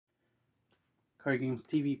Card Games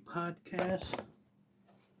TV podcast.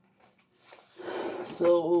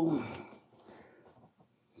 So,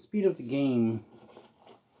 speed of the game,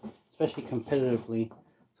 especially competitively,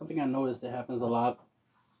 something I noticed that happens a lot,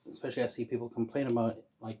 especially I see people complain about it,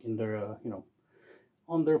 like in their,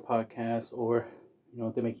 on their podcast, or,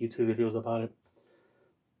 they make YouTube videos about it,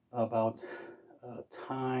 about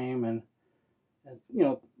time and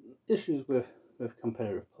issues with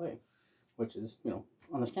competitive play, which is,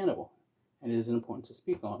 understandable, and it is important to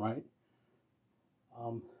speak on, right?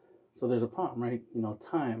 So there's a problem, right?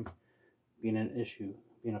 Time being an issue,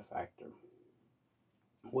 being a factor.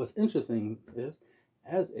 What's interesting is,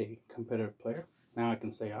 as a competitive player, now I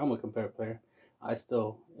can say I'm a competitive player. I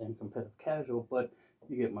still am competitive casual, but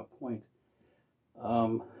you get my point.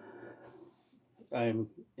 I'm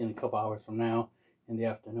in a couple hours from now, in the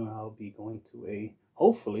afternoon, I'll be going to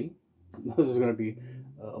hopefully, this is going to be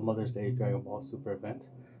a Mother's Day Dragon Ball Super event,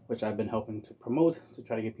 which I've been helping to promote to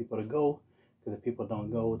try to get people to go, because if people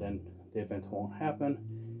don't go, then the event won't happen,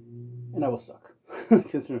 and that will suck,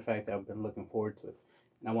 considering the fact that I've been looking forward to it,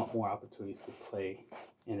 and I want more opportunities to play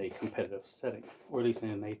in a competitive setting, or at least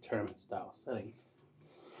in a tournament style setting.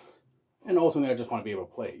 And ultimately, I just want to be able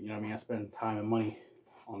to play. I spend time and money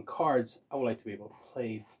on cards. I would like to be able to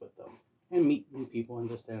play with them and meet new people and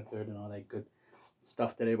this, that, and third, and all that good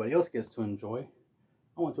stuff that everybody else gets to enjoy.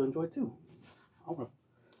 I want to enjoy too. I want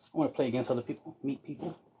to play against other people, meet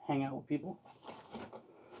people, hang out with people.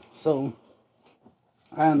 So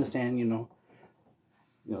I understand,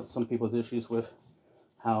 some people's issues with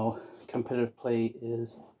how competitive play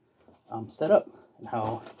is set up, and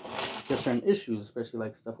how there's certain issues, especially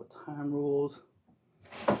like stuff with time rules.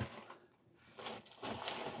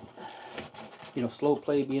 Slow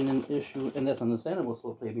play being an issue, and that's understandable,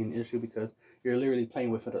 slow play being an issue, because you're literally playing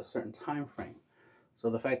within a certain time frame. So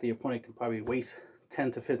the fact that your opponent can probably waste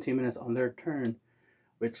 10 to 15 minutes on their turn,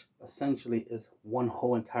 which essentially is one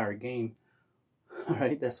whole entire game,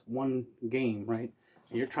 right? That's one game, right?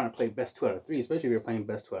 And you're trying to play best 2 out of 3, especially if you're playing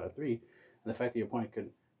best 2 out of 3. And the fact that your opponent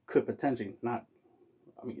could potentially not,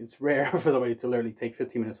 it's rare for somebody to literally take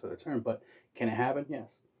 15 minutes for their turn, but can it happen? Yes,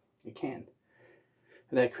 it can.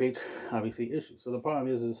 And that creates, obviously, issues. So the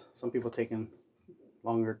problem is some people taking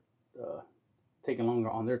longer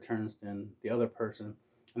on their turns than the other person,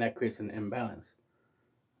 and that creates an imbalance,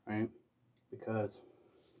 right? Because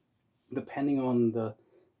depending on the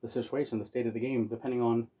situation, the state of the game, depending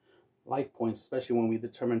on life points, especially when we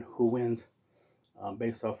determine who wins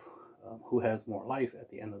based off who has more life at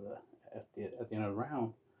the end of the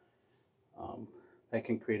round, that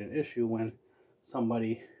can create an issue when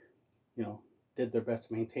somebody, did their best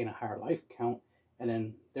to maintain a higher life count, and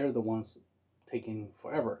then they're the ones taking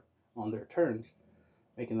forever on their turns,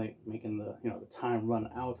 making the the time run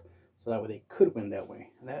out, so that way they could win that way,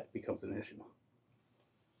 and that becomes an issue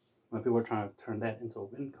when people are trying to turn that into a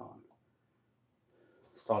win con,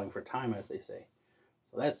 stalling for time, as they say.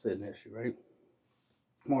 So that's an issue, right?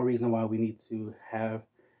 More reason why we need to have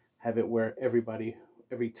it where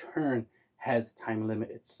every turn has time limit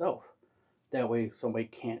itself. That way somebody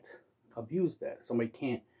can't abuse that. Somebody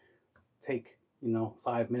can't take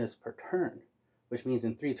 5 minutes per turn, which means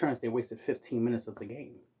in 3 turns they wasted 15 minutes of the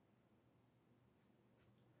game.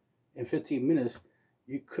 In 15 minutes,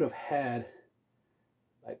 you could have had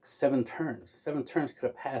like 7 turns. 7 turns could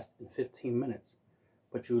have passed in 15 minutes,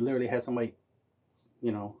 but you literally had somebody,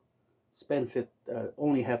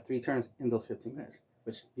 only have 3 turns in those 15 minutes,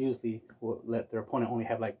 which usually will let their opponent only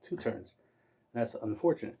have like 2 turns. And that's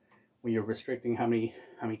unfortunate when you're restricting how many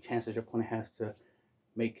chances your opponent has to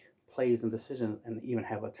make plays and decisions and even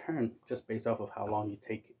have a turn, just based off of how long you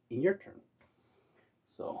take in your turn.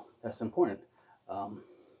 So that's important.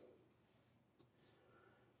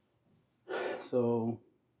 So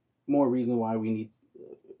more reason why we need,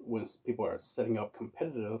 when people are setting up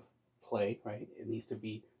competitive play, right, it needs to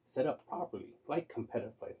be set up properly, like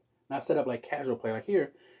competitive play, not set up like casual play. Like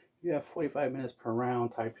here, you have 45 minutes per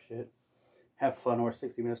round type shit, have fun, or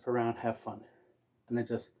 60 minutes per round, have fun, and then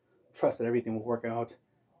just trust that everything will work out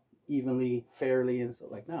evenly, fairly, and so,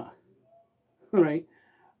 like, nah, right?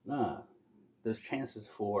 Nah, there's chances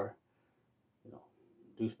for,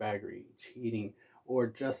 douchebaggery, cheating, or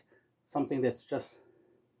just something that's just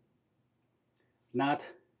not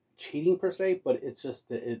cheating per se, but it's just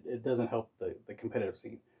that it doesn't help the competitive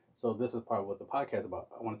scene. So this is part of what the podcast is about.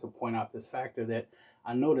 I wanted to point out this factor that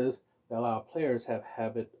I noticed that a lot of players have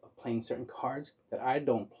habit of playing certain cards that I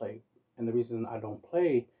don't play. And the reason I don't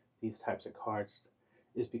play these types of cards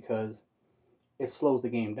is because it slows the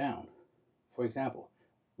game down. For example,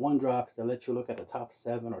 1-drops that let you look at the top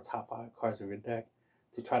 7 or top 5 cards of your deck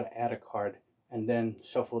to try to add a card and then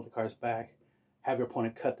shuffle the cards back have your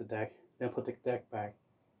opponent cut the deck, then put the deck back,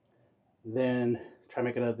 then try to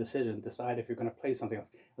make another decision, decide if you're going to play something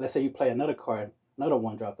else. Let's say you play another card, another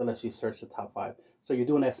one drop that lets you search the top 5. So you're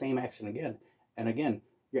doing that same action again and again.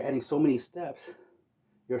 You're adding so many steps.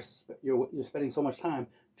 You're spending so much time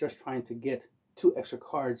just trying to get 2 extra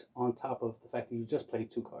cards on top of the fact that you just played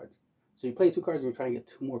 2 cards. So you play 2 cards and you're trying to get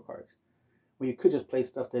 2 more cards. When you could just play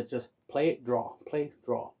stuff that just play it, draw, play,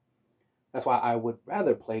 draw. That's why I would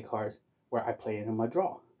rather play cards where I play it in my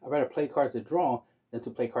draw. I'd rather play cards that draw than to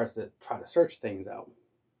play cards that try to search things out.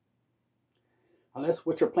 Unless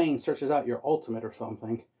what you're playing searches out your ultimate or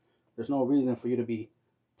something, there's no reason for you to be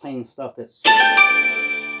playing stuff that's...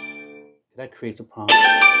 That creates a problem.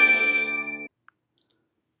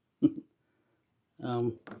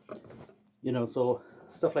 You know, so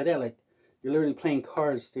stuff like that, like you're literally playing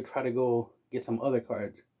cards to try to go get some other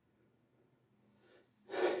cards.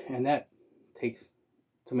 And that takes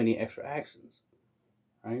too many extra actions,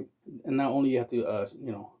 right? And not only you have to,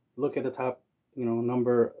 you know, look at the top, you know,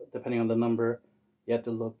 number, depending on the number, you have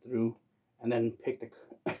to look through and then pick the,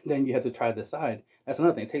 then you have to try to decide. That's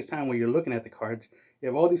another thing. It takes time when you're looking at the cards. You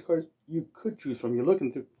have all these cards you could choose from. You're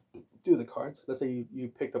looking through the cards. Let's say you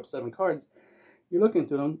picked up 7 cards. You're looking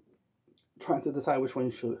through them, trying to decide which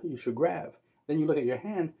one you should grab. Then you look at your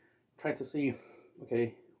hand, trying to see,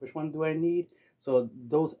 okay, which one do I need? So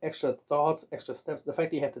those extra thoughts, extra steps, the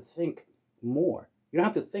fact that you have to think more. You don't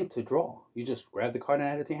have to think to draw. You just grab the card and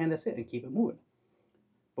add it to your hand, that's it, and keep it moving.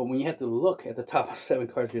 But when you have to look at the top of 7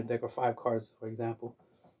 cards of your deck, or 5 cards, for example,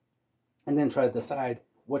 and then try to decide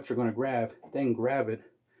what you're going to grab, then grab it,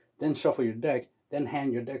 then shuffle your deck, then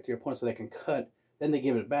hand your deck to your opponent so they can cut, then they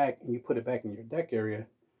give it back, and you put it back in your deck area,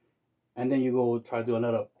 and then you go try to do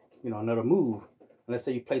another, you know, another move. And let's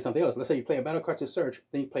say you play something else. Let's say you play a battle card to search,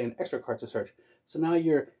 then you play an extra card to search. So now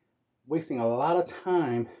you're wasting a lot of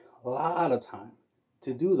time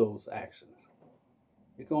to do those actions.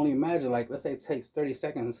 You can only imagine, like, let's say it takes 30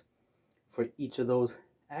 seconds for each of those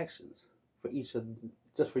actions, for each of,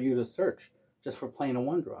 just for you to search, just for playing a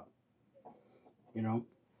 1-drop, you know?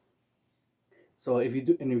 So if you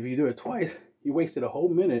do it twice, you wasted a whole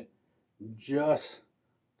minute just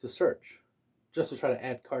to search, just to try to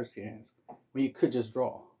add cards to your hands, when you could just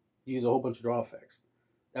draw. Use a whole bunch of draw effects.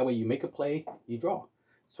 That way you make a play, you draw.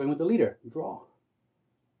 Swing with the leader, draw.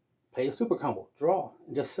 Play a super combo, draw,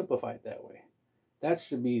 and just simplify it that way. That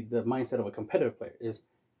should be the mindset of a competitive player, is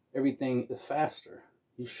everything is faster.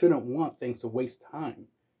 You shouldn't want things to waste time. You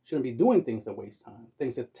shouldn't be doing things that waste time,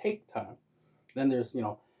 things that take time. Then there's, you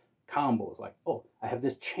know, combos like, oh, I have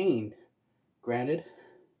this chain. Granted,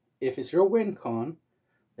 if it's your win con,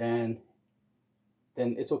 then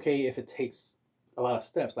it's okay if it takes a lot of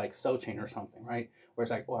steps, like cell chain or something, right? Where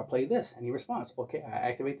it's like, oh, I play this, and he responds. Okay, I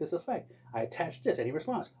activate this effect. I attach this, and he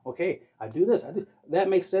responds. Okay, I do this. I do. That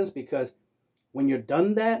makes sense, because when you're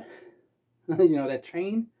done that, you know, that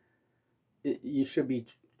chain, you should be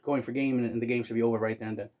going for game, and the game should be over right there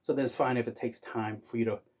and then. So then it's fine if it takes time for you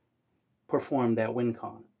to perform that win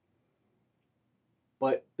con.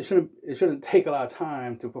 But it shouldn't take a lot of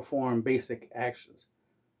time to perform basic actions,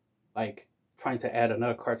 like trying to add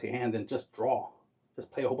another card to your hand and just draw. Just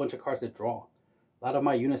play a whole bunch of cards that draw. A lot of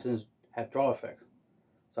my unisons have draw effects.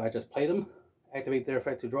 So I just play them, activate their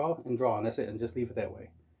effect to draw, and that's it, and just leave it that way.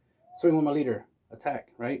 Swing with my leader, attack,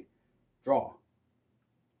 right? Draw.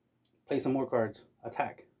 Play some more cards,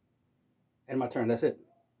 attack. End my turn, that's it.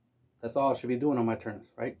 That's all I should be doing on my turns,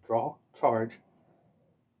 right? Draw, charge,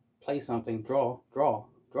 play something, draw,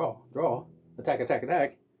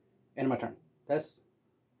 attack, end my turn. That's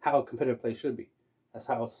how competitive play should be. That's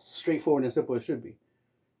how straightforward and simple it should be.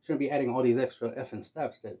 Shouldn't be adding all these extra effing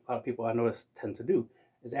steps that a lot of people I notice tend to do,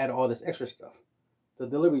 is add all this extra stuff. To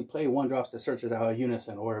deliberately play 1-drops that searches out a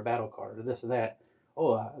unison or a battle card or this or that.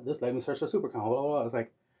 Oh, this let me search a super combo. Blah, blah, blah. It's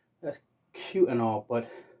like, that's cute and all, but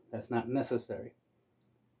that's not necessary.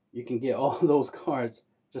 You can get all those cards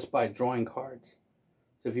just by drawing cards.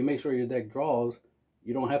 So if you make sure your deck draws,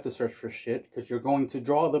 you don't have to search for shit, because you're going to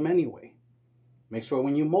draw them anyway. Make sure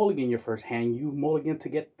when you mulligan your first hand, you mulligan to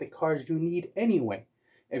get the cards you need anyway.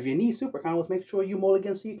 If you need super combos, make sure you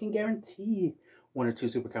mulligan so you can guarantee 1 or 2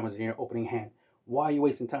 super combos in your opening hand. Why are you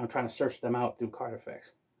wasting time trying to search them out through card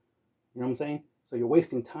effects? You know what I'm saying? So you're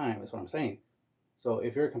wasting time, is what I'm saying. So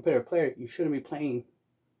if you're a competitive player, you shouldn't be playing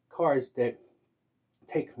cards that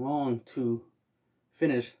take long to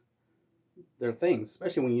finish their things,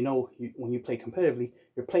 especially when you know when you play competitively,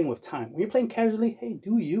 you're playing with time. When you're playing casually, hey,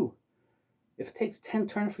 do you. If it takes 10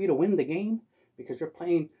 turns for you to win the game because you're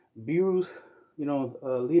playing Biru's, you know,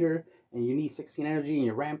 leader, and you need 16 energy and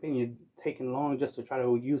you're ramping, you're taking long just to try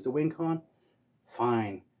to use the win con,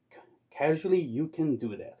 fine. Casually, you can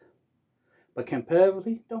do that. But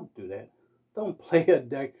competitively, don't do that. Don't play a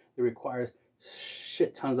deck that requires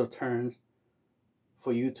shit tons of turns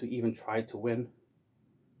for you to even try to win.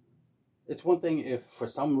 It's one thing if for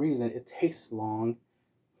some reason it takes long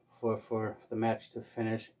for the match to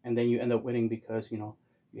finish, and then you end up winning because you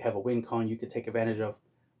have a win con you could take advantage of,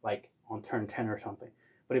 like on turn 10 or something.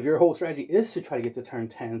 But if your whole strategy is to try to get to turn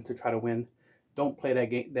 10 to try to win, don't play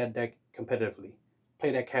that deck competitively.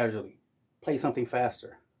 Play that casually. Play something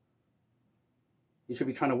faster. You should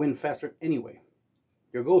be trying to win faster anyway.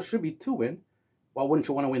 Your goal should be to win. Why wouldn't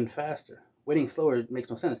you want to win faster? Winning slower makes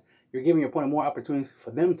no sense. You're giving your opponent more opportunities for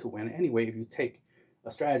them to win anyway if you take a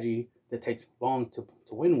strategy that takes long to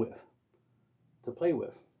win with, to play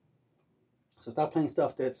with. So stop playing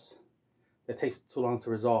stuff that takes too long to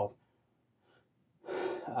resolve.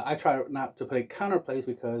 I try not to play counter plays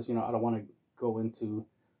because I don't want to go into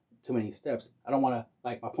too many steps. I don't want to,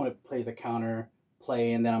 like, my opponent plays a counter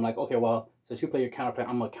play and then I'm like, okay, well, since you play your counter play,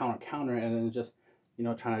 I'm gonna counter, and then just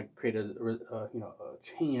trying to create a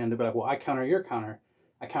chain, and they'll be like, well, I counter your counter,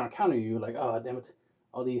 I counter you, like, oh damn it,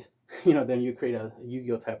 all these, then you create a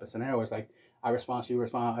Yu-Gi-Oh type of scenario where it's like, I respond, you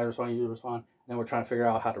respond, I respond, you respond, and then we're trying to figure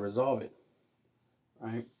out how to resolve it,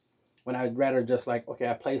 right? When I'd rather just like, okay,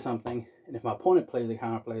 I play something, and if my opponent plays a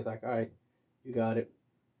counter play, it's like, all right, you got it,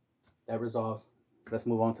 that resolves, let's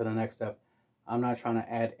move on to the next step. I'm not trying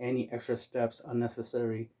to add any extra steps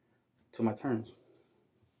unnecessary to my turns.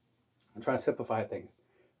 I'm trying to simplify things,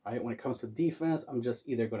 right? When it comes to defense, I'm just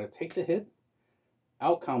either going to take the hit,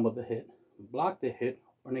 out combo the hit, block the hit,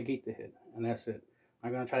 or negate the hit, and that's it.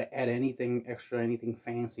 I'm not going to try to add anything extra, anything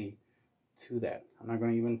fancy to that. I'm not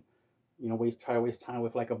going to even, try to waste time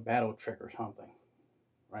with like a battle trick or something,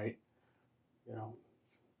 right?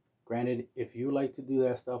 Granted, if you like to do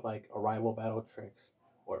that stuff like arrival battle tricks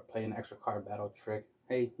or play an extra card battle trick,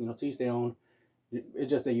 hey, to each their own. It's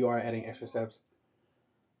just that you are adding extra steps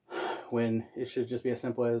when it should just be as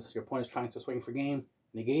simple as your opponent is trying to swing for game,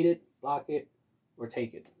 negate it, block it, or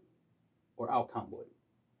take it, or out combo it.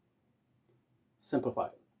 Simplify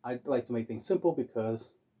it. I like to make things simple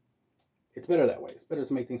because it's better that way. It's better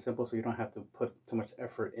to make things simple so you don't have to put too much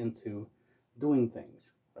effort into doing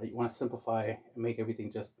things. Right? You want to simplify and make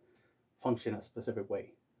everything just function a specific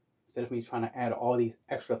way, instead of me trying to add all these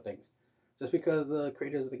extra things. Just because the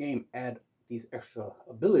creators of the game add these extra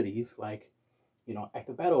abilities, like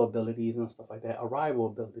active battle abilities and stuff like that, arrival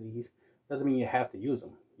abilities, doesn't mean you have to use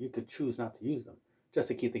them. You could choose not to use them, just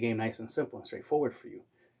to keep the game nice and simple and straightforward for you.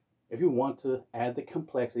 If you want to add the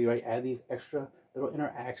complexity, right, add these extra little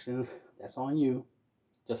interactions, that's on you.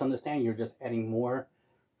 Just understand you're just adding more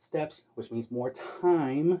steps, which means more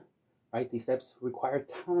time, right? These steps require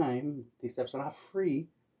time. These steps are not free,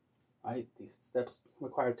 right? These steps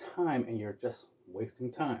require time, and you're just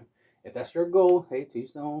wasting time. If that's your goal, hey, to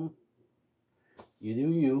each their own. You do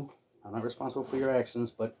you. I'm not responsible for your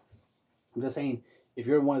actions, but I'm just saying, if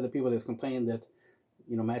you're one of the people that's complaining that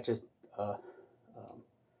matches are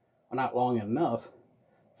not long enough,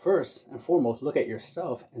 first and foremost, look at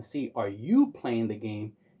yourself and see, are you playing the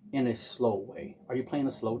game in a slow way? Are you playing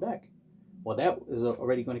a slow deck? Well, that is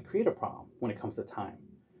already going to create a problem when it comes to time,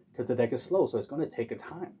 because the deck is slow, so it's going to take a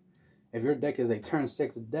time. If your deck is a turn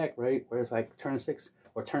 6 deck, right, where it's like turn 6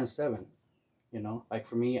 or turn 7, like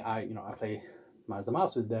for me, I play my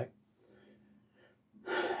Zamasu deck,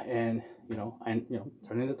 and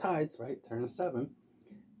turning the tides, right, turn 7.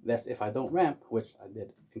 That's if I don't ramp, which I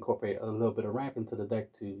did incorporate a little bit of ramp into the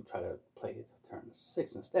deck to try to play it turn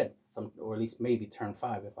 6 instead, or at least maybe turn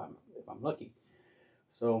 5 if I'm lucky.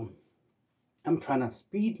 So I'm trying to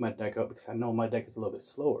speed my deck up because I know my deck is a little bit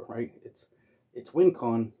slower, right? Its win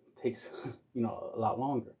con takes a lot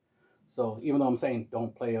longer. So even though I'm saying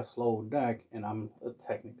don't play a slow deck, and I'm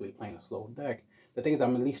technically playing a slow deck, the thing is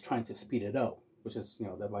I'm at least trying to speed it up, which is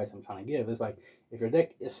the advice I'm trying to give. Is like, if your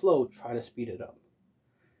deck is slow, try to speed it up.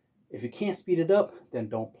 If you can't speed it up, then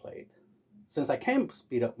don't play it. Since I can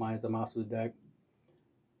speed up my Zamasu deck,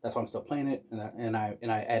 that's why I'm still playing it, and I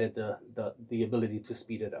added the ability to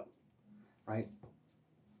speed it up, right?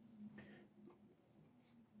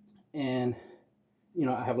 And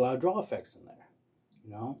I have a lot of draw effects in there.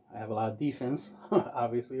 I have a lot of defense,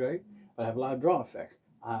 obviously, right? But I have a lot of draw effects.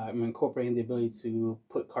 I'm incorporating the ability to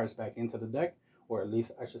put cards back into the deck, or at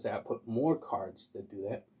least I should say I put more cards that do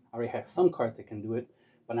that. I already have some cards that can do it,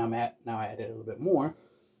 but now I added a little bit more.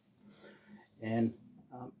 And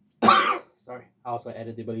sorry, I also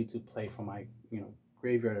added the ability to play from my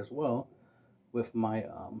graveyard as well with my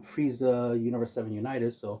Frieza Universe 7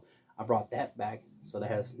 United. So I brought that back. So that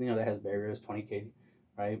has barriers, 20k,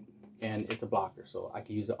 right? And it's a blocker, so I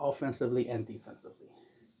can use it offensively and defensively.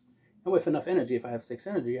 And with enough energy, if I have 6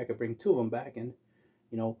 energy, I could bring 2 of them back, and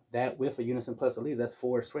that with a unison plus a lead, that's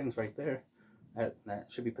 4 swings right there. That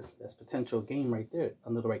should be, that's potential game right there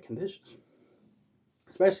under the right conditions.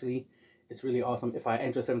 Especially, it's really awesome if I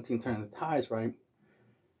enter 17 turn and ties, right?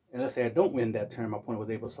 And let's say I don't win that turn, my opponent was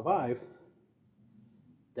able to survive.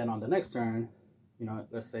 Then on the next turn,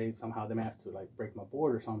 let's say somehow they managed to like break my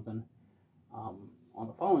board or something. On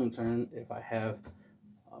the following turn, if I have,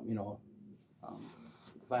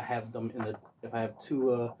 if I have them if I have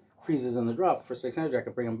 2 freezes in the drop for 6 energy, I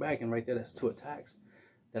can bring them back, and right there, that's 2 attacks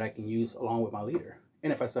that I can use along with my leader.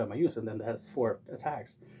 And if I still have my unison, then that's 4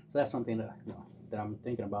 attacks. So that's something that that I'm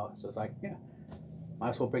thinking about. So it's like, yeah, might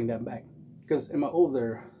as well bring that back. Because in my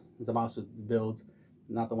older Zamasu builds,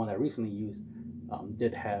 not the one that I recently used,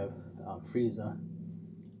 did have Frieza.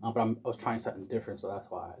 But I was trying something different, so that's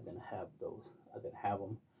why I didn't have those. I didn't have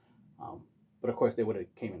them. But of course, they would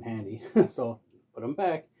have came in handy. So put them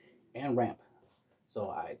back and ramp. So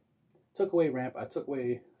I took away ramp. I took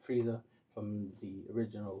away Frieza from the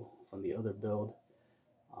original, from the other build.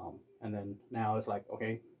 And then now it's like,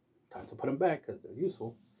 okay, time to put them back because they're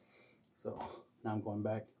useful. So now I'm going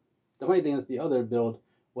back. The funny thing is the other build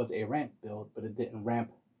was a ramp build, but it didn't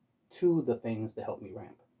ramp to the things that help me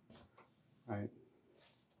ramp, right?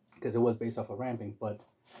 Because it was based off of ramping, but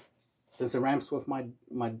since it ramps with my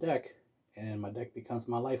deck, and my deck becomes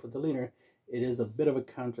my life with the leader, it is a bit of a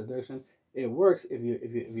contradiction. It works if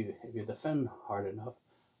you defend hard enough,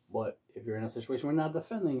 but if you're in a situation where you're not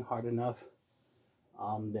defending hard enough,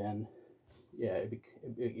 then yeah,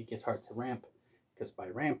 it gets hard to ramp, because by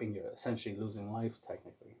ramping you're essentially losing life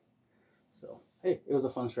technically. So hey, it was a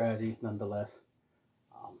fun strategy nonetheless,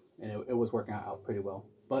 and it was working out pretty well.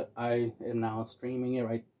 But I am now streaming it,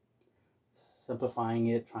 right, simplifying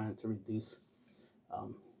it, trying to reduce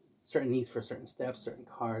certain needs for certain steps, certain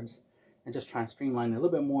cards, and just try and streamline it a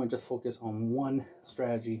little bit more and just focus on one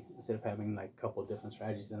strategy instead of having like a couple of different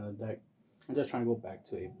strategies in the deck, and just trying to go back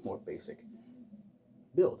to a more basic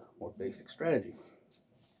build, more basic strategy.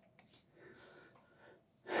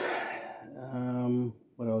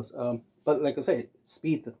 What else? But like I say,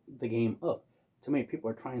 speed the game up. Too many people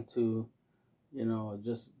are trying to,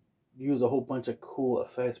 just use a whole bunch of cool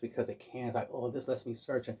effects because they can. It's like, oh, this lets me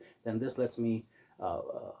search, and then this lets me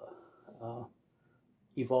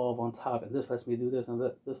evolve on top, and this lets me do this, and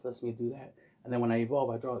this lets me do that. And then when I evolve,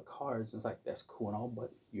 I draw the cards, and it's like, that's cool and all,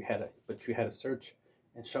 but you had to search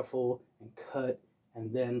and shuffle and cut,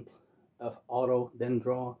 and then auto, then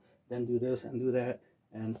draw, then do this and do that.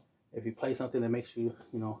 And if you play something that makes you,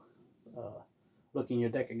 look in your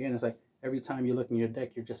deck again, it's like every time you look in your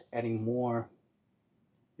deck, you're just adding more.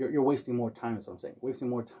 You're wasting more time, is what I'm saying. Wasting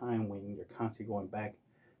more time when you're constantly going back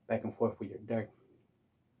and forth with your deck.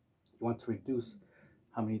 You want to reduce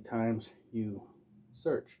how many times you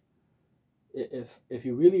search. If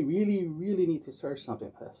you really need to search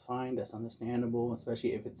something, that's fine, that's understandable,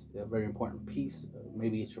 especially if it's a very important piece.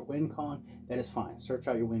 Maybe it's your win con, that is fine. Search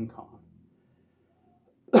out your win con.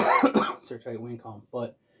 Search out your win con.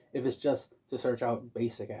 But if it's just to search out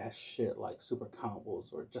basic ass shit like super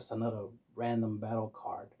combos or just another random battle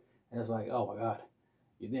card, and it's like, oh my god,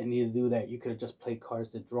 you didn't need to do that. You could have just played cards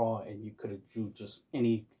to draw, and you could have drew just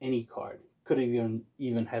any card. Could have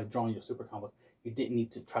even have drawn your super combos. You didn't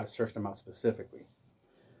need to try to search them out specifically.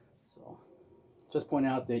 So just point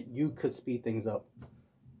out that you could speed things up,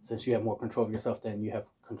 since you have more control of yourself than you have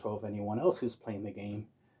control of anyone else who's playing the game.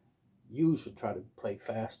 You should try to play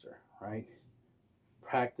faster, right?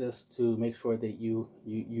 Practice to make sure that you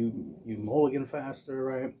mulligan faster,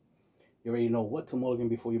 right? You already know what to mulligan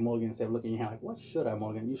before you mulligan, instead of looking at your hand like, what should I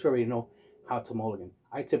mulligan? You should already know how to mulligan.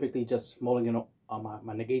 I typically just mulligan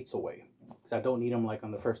my negates away, because I don't need them like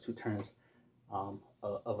on the first 2 turns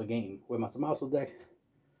of a game. With my Zamasu deck,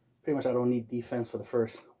 pretty much I don't need defense for the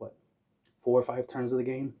first 4 or 5 turns of the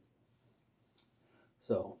game.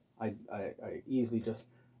 So I easily just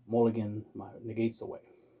mulligan my negates away,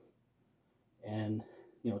 and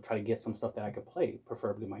try to get some stuff that I could play,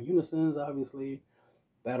 preferably my unisons, obviously,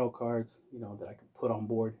 battle cards, that I could put on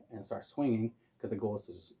board and start swinging, because the goal is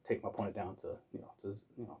to just take my opponent down to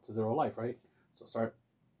to 0 life, right? So start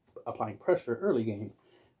applying pressure early game,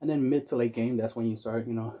 and then mid to late game, that's when you start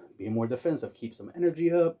being more defensive, keep some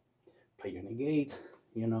energy up, play your negate,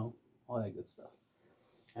 all that good stuff,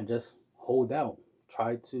 and just hold out.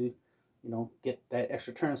 Try to get that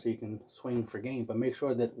extra turn so you can swing for game, but make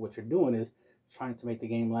sure that what you're doing is trying to make the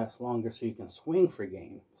game last longer so you can swing for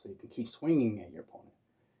game, so you can keep swinging at your opponent,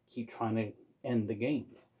 keep trying to end the game.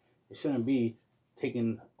 It shouldn't be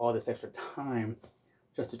taking all this extra time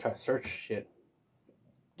just to try to search shit,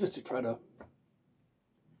 just to try to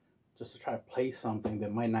just to try to play something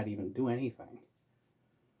that might not even do anything.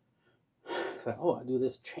 It's like, oh, I do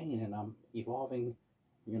this chain and I'm evolving,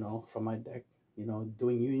 from my deck,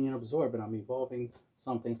 doing Union Absorb, and I'm evolving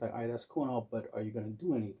some things. Like, all right, that's cool and all, but are you going to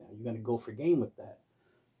do anything? Are you going to go for game with that?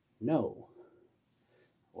 No.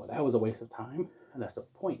 Well, that was a waste of time, and that's the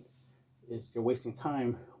point, is you're wasting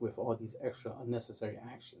time with all these extra unnecessary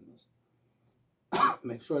actions.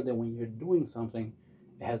 Make sure that when you're doing something,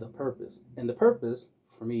 it has a purpose. And the purpose,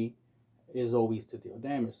 for me, is always to deal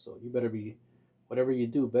damage. So you better be, whatever you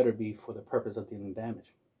do, better be for the purpose of dealing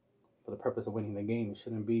damage, for the purpose of winning the game. It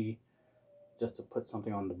shouldn't be just to put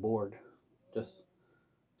something on the board, just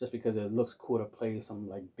because it looks cool to play some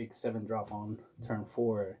like big 7-drop on turn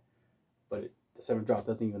 4, but the 7-drop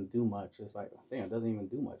doesn't even do much. It's like, damn, it doesn't even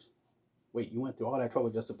do much. Wait, you went through all that trouble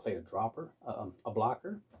just to play a dropper, a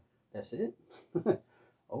blocker? That's it?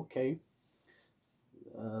 Okay.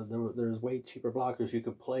 There's way cheaper blockers you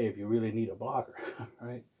could play if you really need a blocker,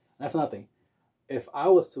 right? That's nothing. If I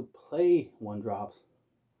was to play 1-drops,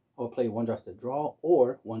 I would play 1-drops to draw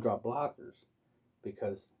or 1-drop blockers,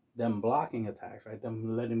 because them blocking attacks, right,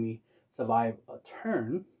 them letting me survive a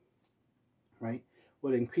turn, right,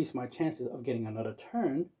 would increase my chances of getting another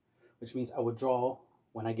turn, which means I would draw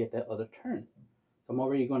when I get that other turn. So I'm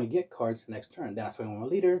already going to get cards next turn. Then I swing on my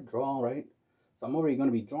leader, draw, right? So I'm already going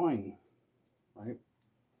to be drawing, right?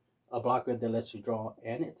 A blocker that lets you draw,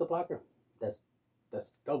 and it's a blocker. That's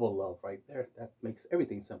double love right there. That makes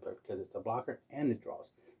everything simpler, because it's a blocker and it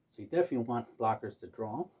draws. So you definitely want blockers to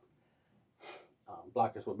draw.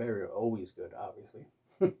 Blockers with barrier are always good, obviously.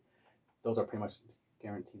 Those are pretty much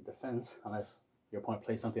guaranteed defense, unless your opponent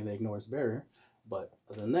plays something that ignores barrier. But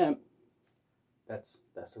other than that, that's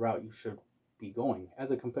the route you should be going.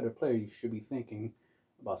 As a competitive player, you should be thinking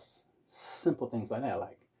about simple things like that,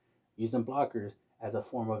 like using blockers as a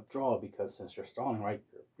form of draw, because since you're stalling, right,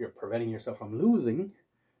 you're preventing yourself from losing.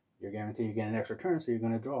 You're guaranteed you get an extra turn, so you're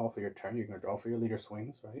going to draw for your turn. You're going to draw for your leader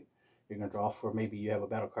swings, right? You're going to draw for, maybe you have a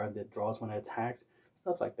battle card that draws when it attacks,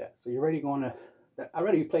 stuff like that. So you're already going to, I'd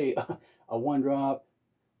rather you play a 1-drop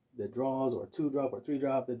that draws, or 2-drop or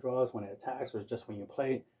 3-drop that draws when it attacks, or just when you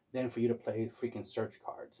play it, than for you to play freaking search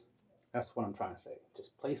cards. That's what I'm trying to say.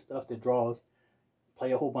 Just play stuff that draws,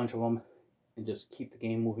 play a whole bunch of them, and just keep the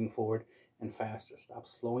game moving forward and faster. Stop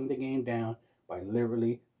slowing the game down by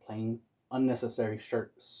literally playing unnecessary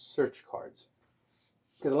search cards.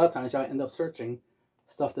 Because a lot of times y'all end up searching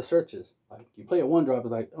stuff that searches. Like, you play a 1-drop,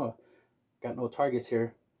 it's like, oh, got no targets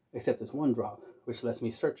here except this 1-drop, which lets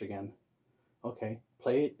me search again. Okay,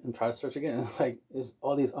 play it and try to search again. Like, it's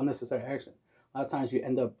all these unnecessary actions. A lot of times you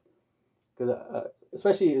end up, because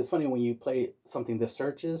especially it's funny when you play something that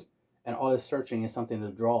searches and all this searching is something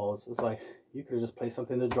that draws. It's like, you could have just played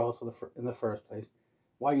something that draws in the first place.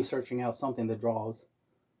 Why are you searching out something that draws?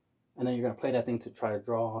 And then you're going to play that thing to try to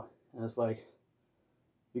draw. And it's like,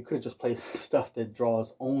 you could have just played stuff that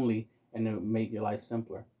draws only, and it would make your life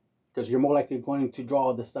simpler. Because you're more likely going to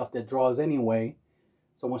draw the stuff that draws anyway.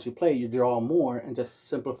 So once you play, you draw more and just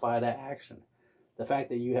simplify that action. The fact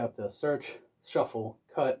that you have to search, shuffle,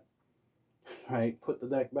 cut, right, put the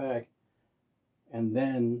deck back, and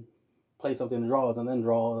then play something that draws, and then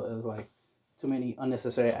draw, is like too many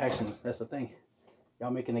unnecessary actions. That's the thing.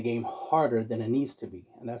 Y'all making the game harder than it needs to be.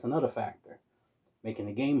 And that's another factor. Making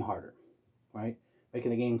the game harder, right?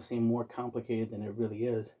 Making the game seem more complicated than it really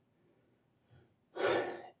is.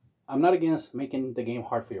 I'm not against making the game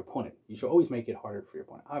hard for your opponent. You should always make it harder for your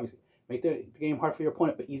opponent. Obviously, make the game hard for your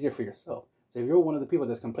opponent, but easier for yourself. So if you're one of the people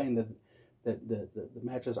that's complaining that the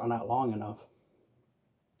matches are not long enough,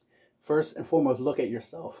 first and foremost, look at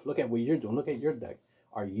yourself. Look at what you're doing. Look at your deck.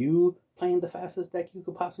 Are you playing the fastest deck you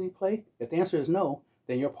could possibly play? If the answer is no,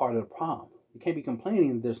 then you're part of the problem. You can't be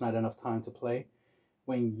complaining that there's not enough time to play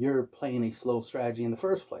when you're playing a slow strategy in the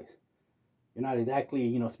first place. You're not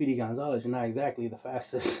exactly, Speedy Gonzalez. You're not exactly the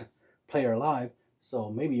fastest player alive. So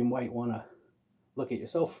maybe you might want to look at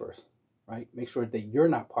yourself first, right? Make sure that you're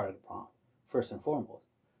not part of the problem, first and foremost.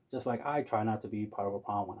 Just like I try not to be part of a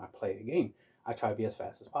problem when I play a game. I try to be as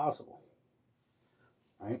fast as possible,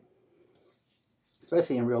 right?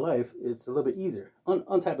 Especially in real life, it's a little bit easier.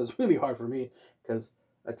 Untap is really hard for me because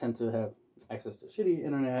I tend to have access to shitty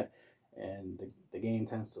internet, and the game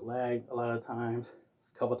tends to lag a lot of times.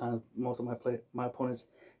 A couple of times, most of my opponents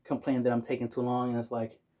complain that I'm taking too long, and it's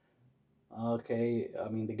like, okay, I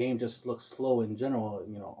mean, the game just looks slow in general,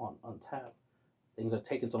 on tap. Things are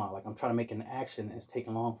taking too long. Like, I'm trying to make an action, and it's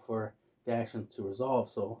taking long for the action to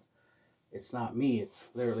resolve. So it's not me. It's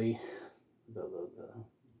literally the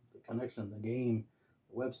connection, the game,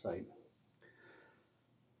 the website.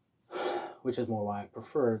 which is more why I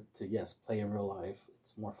prefer to, yes, play in real life.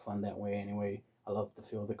 It's more fun that way anyway. I love the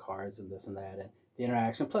feel of the cards and this and that, and the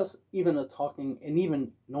interaction, plus even the talking, and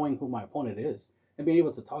even knowing who my opponent is and being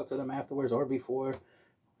able to talk to them afterwards or before,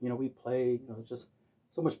 we play. It's just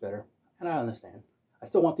so much better. And I understand. I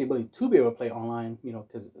still want the ability to be able to play online,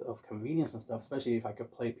 because of convenience and stuff, especially if I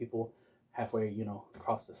could play people halfway,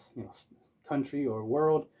 across this, country or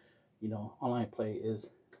world. Online play is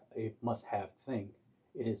a must-have thing.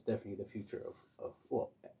 It is definitely the future of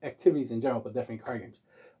well, activities in general, but definitely card games.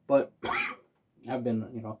 But I've been,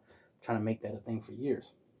 trying to make that a thing for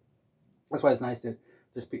years. That's why it's nice that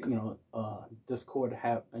there's, Discord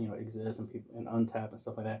exists, and people and Untap and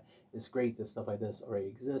stuff like that. It's great that stuff like this already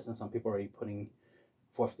exists, and some people are already putting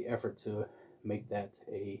forth the effort to make that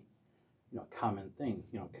a common thing.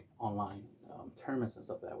 Online tournaments and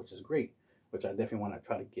stuff like that, which is great. Which I definitely want to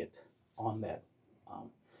try to get on that.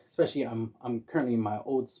 Especially, I'm currently in my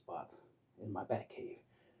old spot in my bat cave.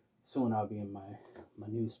 Soon I'll be in my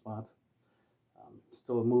new spot.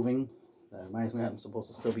 Still moving. That reminds me, I'm supposed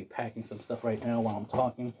to still be packing some stuff right now while I'm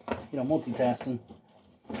talking. Multitasking,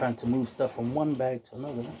 trying to move stuff from one bag to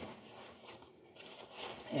another.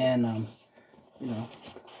 And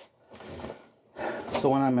so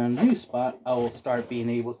when I'm in a new spot, I will start being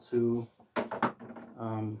able to,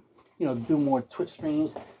 do more Twitch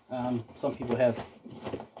streams. Some people have,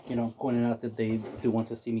 pointed out that they do want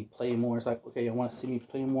to see me play more. It's like, okay, I want to see me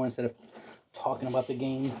play more instead of talking about the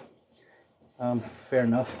game. Fair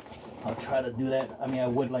enough. I'll try to do that. I mean, I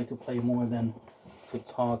would like to play more than to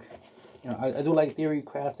talk. I do like theory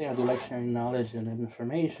crafting. I do like sharing knowledge and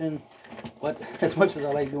information. But as much as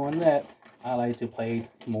I like doing that, I like to play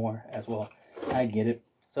more as well. I get it.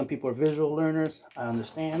 Some people are visual learners. I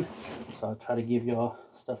understand. So I'll try to give y'all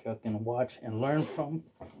stuff y'all can watch and learn from.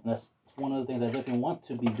 And that's one of the things I definitely want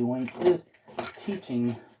to be doing, is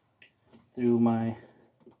teaching through my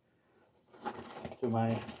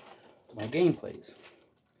gameplays.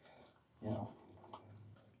 What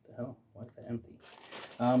the hell? Why is that empty?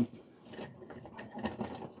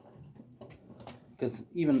 Because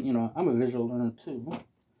even, I'm a visual learner too.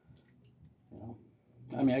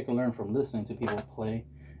 I mean, I can learn from listening to people play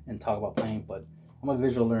and talk about playing, but I'm a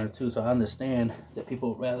visual learner too, so I understand that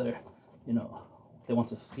people rather, they want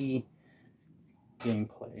to see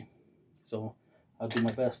gameplay. So I'll do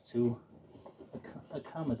my best to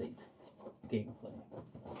accommodate gameplay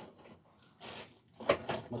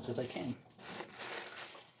as much as I can.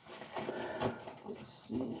 Let's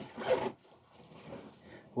see.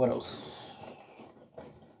 What else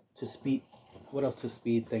to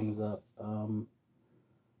speed things up?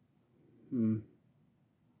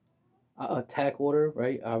 Attack order,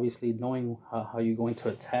 right? Obviously, knowing how you're going to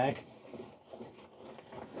attack.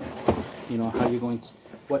 How you're going to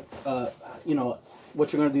what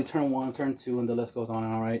you're going to do turn 1, turn 2, and the list goes on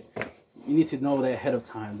and on, right? You need to know that ahead of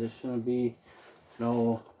time. There shouldn't be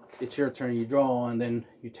it's your turn, you draw, and then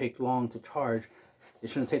you take long to charge. It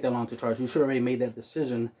shouldn't take that long to charge. You should already made that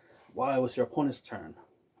decision while it was your opponent's turn.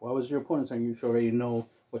 While it was your opponent's turn, you should already know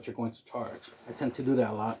what you're going to charge. I tend to do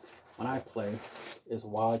that a lot when I play, is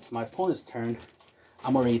while it's my opponent's turn,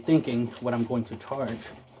 I'm already thinking what I'm going to charge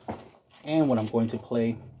and what I'm going to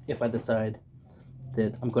play if I decide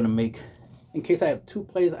that I'm going to make, in case I have 2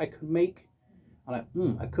 plays I could make. I'm like,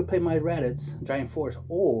 I could play my Raditz, Giant Force,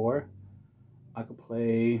 or I could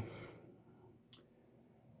play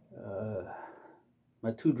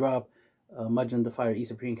my 2-drop Majin the Fire, E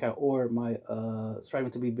Supreme Cow, or my Striving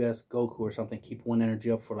to Be Best Goku or something. Keep 1 energy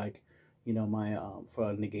up for like, my for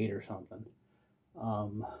a negate or something.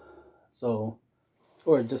 So,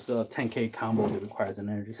 or just a 10k combo that requires an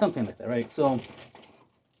energy, something like that, right? So,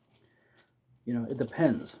 it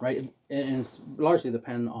depends, right? And it's largely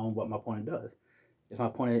dependent on what my opponent does. If my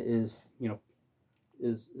opponent is,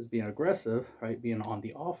 is being aggressive, right, being on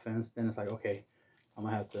the offense, then it's like, okay, I'm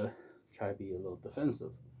gonna have to try to be a little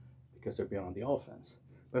defensive because they're being on the offense.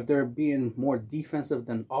 But if they're being more defensive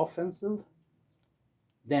than offensive,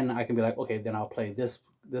 then I can be like, okay, then I'll play this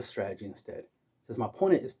strategy instead. Since my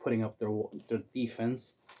opponent is putting up their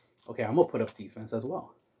defense, okay, I'm gonna put up defense as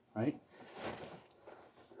well, right?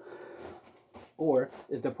 Or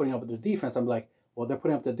if they're putting up their defense, I'm like, well, they're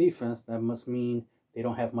putting up the defense, that must mean they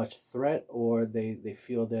don't have much threat, or they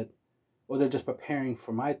feel that, or they're just preparing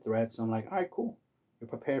for my threats. So I'm like, all right, cool. You're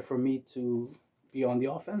prepared for me to be on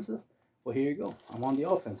the offensive? Well, here you go. I'm on the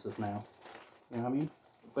offensive now. You know what I mean?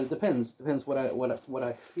 But it depends. Depends what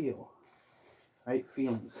I feel. Right?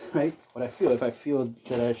 Feelings. Right? What I feel. If I feel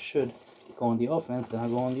that I should go on the offense, then I'll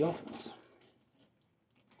go on the offense.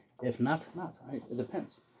 If not, not. Right? It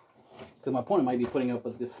depends. Because my opponent might be putting up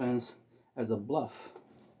a defense as a bluff.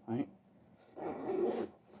 Right?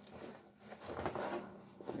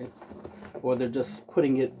 Right? Or they're just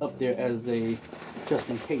putting it up there as a just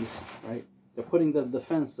in case, right? They're putting the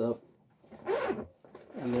defense up,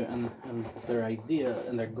 and their idea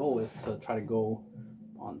and their goal is to try to go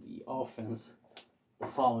on the offense the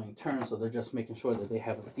following turn. So they're just making sure that they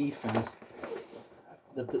have a defense,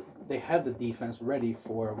 that they have the defense ready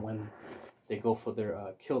for when they go for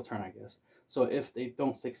their kill turn, I guess. So if they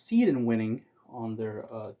don't succeed in winning on their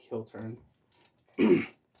kill turn,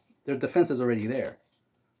 their defense is already there.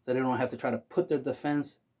 So they don't have to try to put their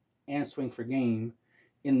defense and swing for game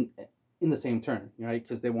in the same turn, right?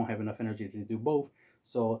 Because they won't have enough energy to do both.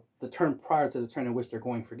 So the turn prior to the turn in which they're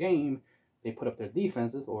going for game, they put up their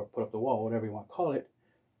defenses or put up the wall, whatever you want to call it.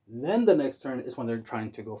 Then the next turn is when they're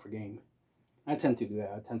trying to go for game. I tend to do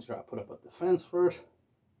that. I tend to try to put up a defense first,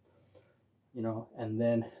 and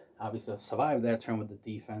then obviously survive that turn with the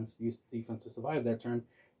defense, use the defense to survive that turn.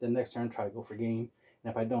 Then next turn, try to go for game.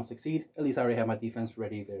 And if I don't succeed, at least I already have my defense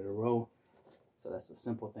ready there to roll. So that's a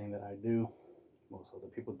simple thing that I do. Most other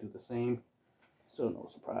people do the same. So no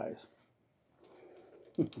surprise.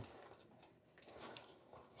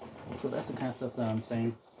 So that's the kind of stuff that I'm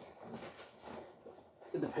saying.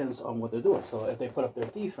 It depends on what they're doing. So if they put up their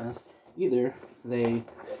defense, either they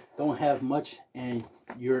don't have much and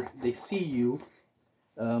they see you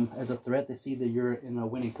as a threat. They see that you're in a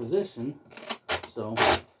winning position, so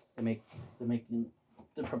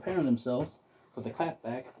they're preparing themselves for the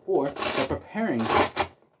clapback, or they're preparing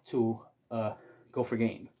to go for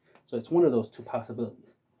game. So it's one of those two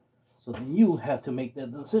possibilities. So then you have to make the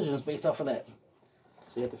decisions based off of that.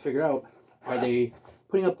 So you have to figure out, are they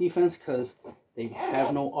putting up defense because they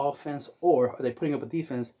have no offense, or are they putting up a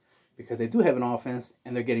defense because they do have an offense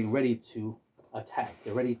and they're getting ready to attack.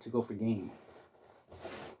 They're ready to go for game.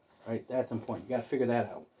 Right? That's important. You got to figure that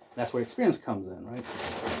out. That's where experience comes in, right?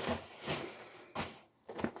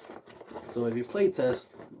 So if you play test,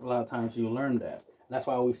 a lot of times you learn that. And that's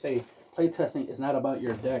why I always say play testing is not about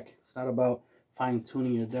your deck. It's not about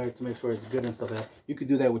fine-tuning your deck to make sure it's good and stuff like that. You could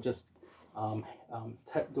do that with just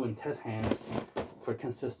doing test hands for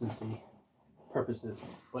consistency purposes.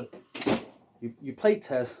 But you play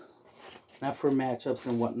test not for matchups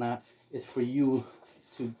and whatnot. It's for you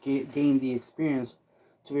to gain the experience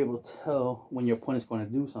to be able to tell when your opponent's going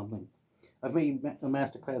to do something. I've made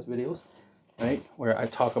masterclass videos, right, where I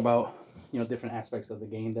talk about different aspects of the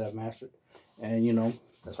game that I've mastered, and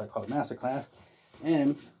that's why I call it masterclass.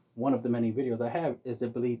 And one of the many videos I have is the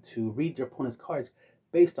ability to read your opponent's cards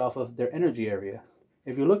based off of their energy area.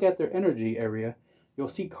 If you look at their energy area, you'll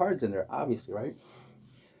see cards in there, obviously, right?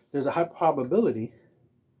 There's a high probability,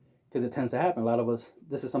 because it tends to happen.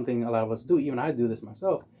 This is something a lot of us do. Even I do this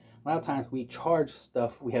myself. A lot of times we charge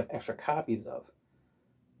stuff we have extra copies of,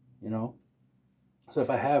 So if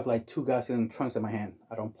I have like 2 Godsend Trunks in my hand,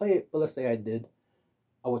 I don't play it, but let's say I did,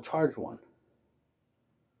 I would charge one,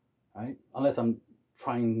 right? Unless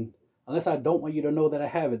I don't want you to know that I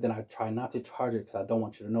have it, then I try not to charge it because I don't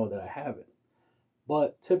want you to know that I have it.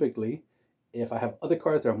 But typically, if I have other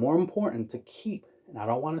cards that are more important to keep and I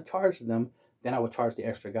don't want to charge them, then I would charge the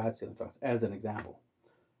extra Godsend Trunks, as an example.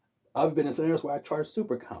 I've been in scenarios where I charge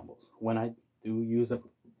super combos when I do use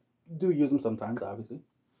them sometimes, obviously.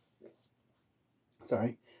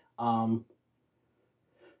 Sorry.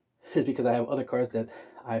 It's because I have other cards that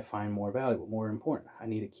I find more valuable, more important. I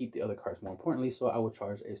need to keep the other cards more importantly, so I would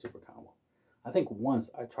charge a super combo. I think once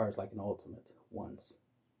I charged like an ultimate. Once.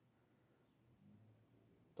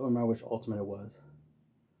 Don't remember which ultimate it was.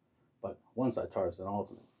 But once I charged an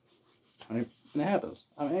ultimate. Right? And it happens.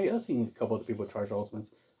 I mean, I've seen a couple of people charge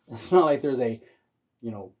ultimates. It's not like there's a,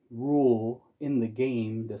 rule in the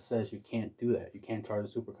game that says you can't do that. You can't charge a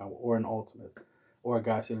super combo or an ultimate or a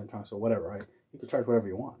Godsend Trunks or whatever, right? You can charge whatever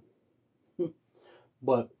you want.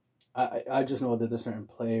 But I just know that there's certain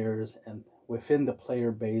players, and within the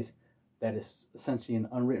player base, that is essentially an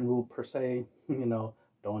unwritten rule per se.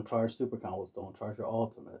 Don't charge super combos, don't charge your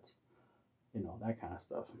ultimates, that kind of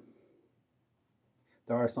stuff.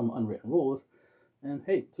 There are some unwritten rules, and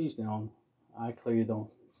hey, to each their own. I clearly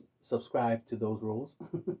don't subscribe to those rules.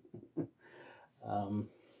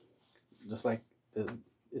 Just like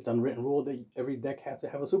it's unwritten rule that every deck has to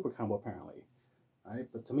have a super combo, apparently. Right?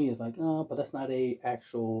 But to me, it's like, but that's not a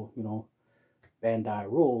actual, Bandai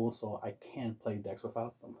rule, so I can play decks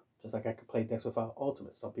without them. Just like I could play decks without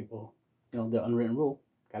ultimates. Some people, the unwritten rule,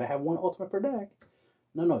 gotta have 1 ultimate per deck.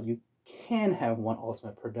 No, you can have 1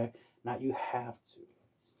 ultimate per deck, not you have to.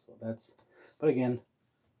 So that's, but again,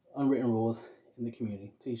 unwritten rules in the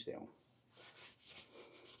community, to each their own.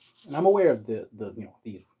 And I'm aware of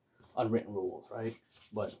these unwritten rules, right?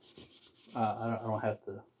 But I don't have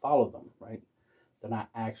to follow them, right? they're not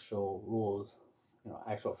actual rules,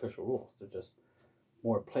 actual official rules. They're just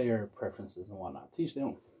more player preferences and whatnot. Teach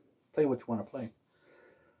them, play what you want to play.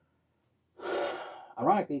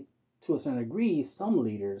 Ironically, to a certain degree, some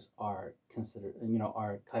leaders are considered,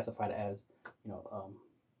 are classified as, you know,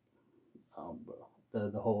 um,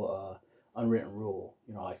 the whole unwritten rule,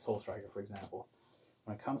 like Soul Striker, for example.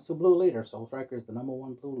 When it comes to blue leader, Soul Striker is the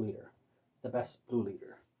 #1 blue leader. It's the best blue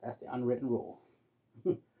leader. That's the unwritten rule,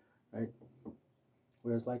 right?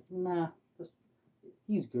 Whereas, like, nah,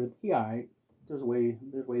 he's good. He all right. There's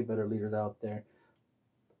way better leaders out there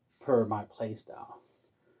per my play style.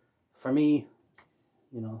 For me,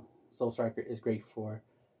 Soul Striker is great for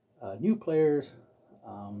new players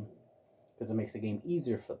because it makes the game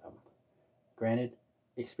easier for them. Granted,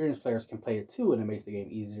 experienced players can play it too, and it makes the game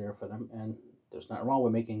easier for them. And there's nothing wrong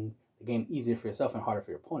with making the game easier for yourself and harder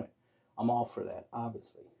for your opponent. I'm all for that,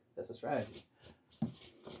 obviously. That's a strategy.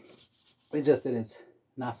 It's just that it's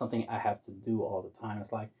not something I have to do all the time.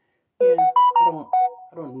 It's like, yeah, I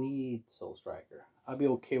don't need Soul Striker. I'll be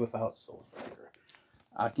okay without Soul Striker.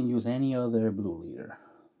 I can use any other blue leader.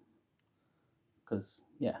 Because,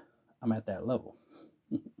 yeah, I'm at that level.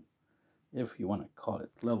 If you want to call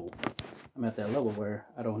it level. I'm at that level where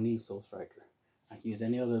I don't need Soul Striker. I can use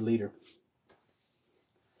any other leader.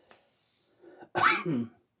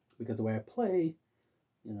 Because the way I play,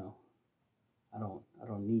 I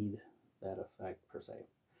don't need that effect per se.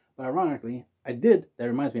 But ironically, that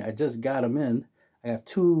reminds me, I just got them in. I got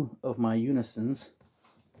 2 of my unisons.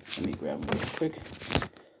 Let me grab them real quick.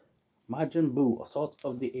 Majin Buu, Assault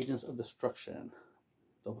of the Agents of Destruction.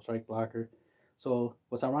 Double strike blocker. So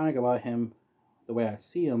what's ironic about him, the way I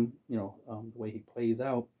see him, the way he plays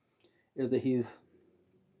out, is that he's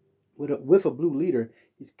with a blue leader.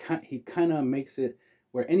 He kind of makes it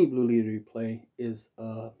where any blue leader you play is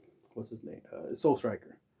what's his name? Soul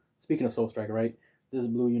Striker. Speaking of Soul Striker, right? This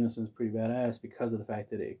blue unison is pretty badass because of the fact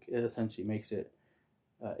that it essentially makes it.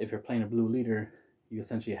 If you're playing a blue leader, you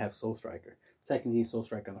essentially have Soul Striker. Technically, Soul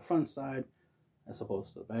Striker on the front side, as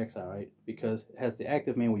opposed to the back side, right? Because it has the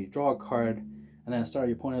active main where you draw a card, and then start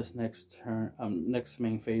your opponent's next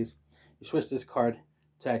main phase. You switch this card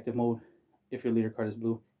to active mode if your leader card is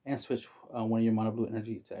blue, and switch one of your mono blue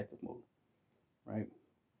energy to active mode, right?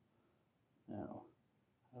 Now,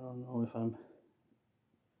 I don't know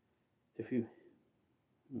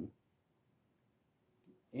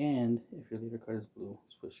and if your leader card is blue,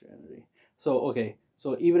 switch your energy. So, okay,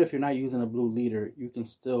 so even if you're not using a blue leader, you can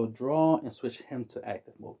still draw and switch him to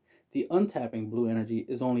active mode. The untapping blue energy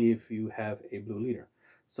is only if you have a blue leader.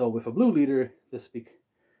 So with a blue leader,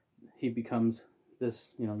 he becomes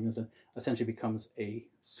this, essentially becomes a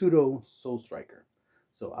pseudo Soul Striker.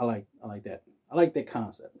 So I like that. I like that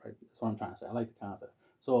concept, right? That's what I'm trying to say. I like the concept.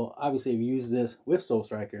 So obviously, if you use this with Soul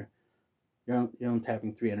Striker, you're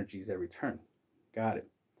untapping 3 energies every turn. Got it.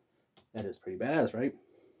 That is pretty badass, right?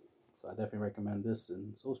 So I definitely recommend this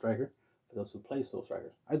in Soul Striker for those who play Soul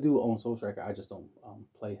Striker. I do own Soul Striker. I just don't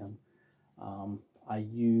play him. I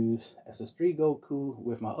use SS3 Goku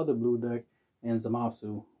with my other blue deck and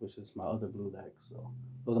Zamasu, which is my other blue deck. So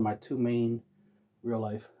those are my 2 main real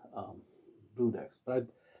life blue decks. But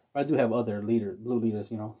I do have other blue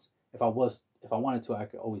leaders. If I wanted to, I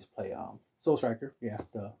could always play Soul Striker. Yeah,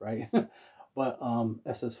 duh, right? But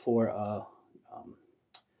SS4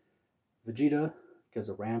 Vegeta because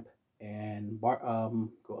of ramp, and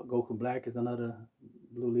Goku Black is another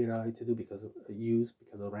blue leader I like to do because of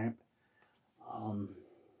ramp.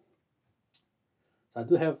 So I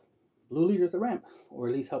do have blue leaders that ramp, or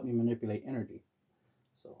at least help me manipulate energy.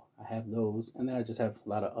 So I have those, and then I just have a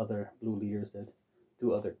lot of other blue leaders that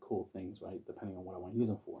do other cool things, right? Depending on what I want to use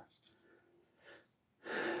them for.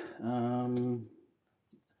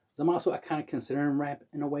 Zamasu, I kind of consider him ramp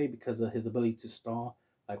in a way because of his ability to stall.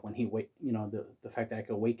 Like when he the fact that I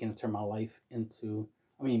could awaken and turn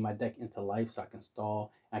my deck into life, so I can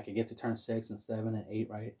stall. I can get to turn 6 and 7 and 8,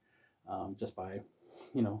 right? Just by,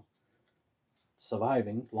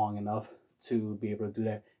 surviving long enough to be able to do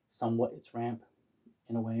that. Somewhat, it's ramp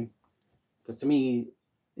in a way, because to me,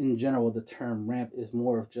 in general, the term ramp is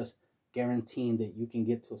more of just guaranteeing that you can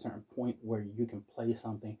get to a certain point where you can play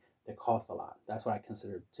something that costs a lot. That's what I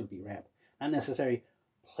consider to be ramp. Not necessarily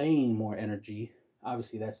playing more energy.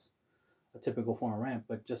 Obviously, that's a typical form of ramp,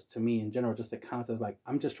 but just to me, in general, just the concept is like,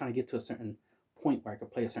 I'm just trying to get to a certain point where I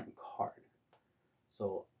could play a certain card.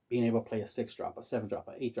 So being able to play a 6-drop, a 7-drop,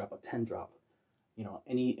 a 8-drop, a 10-drop,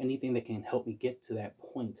 anything that can help me get to that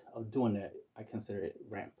point of doing that, I consider it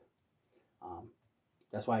ramp.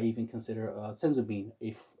 That's why I even consider Senzu Bean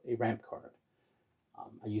a ramp card.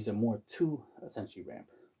 I use it more to essentially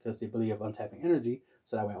ramp, because the ability of untapping energy,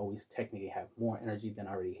 so that way I always technically have more energy than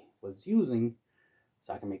I already was using,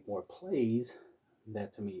 so I can make more plays.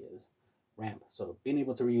 That to me is ramp. So being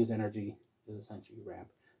able to reuse energy is essentially ramp.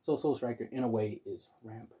 So Soul Striker in a way is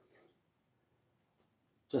ramp.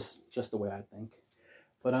 Just the way I think.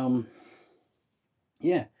 But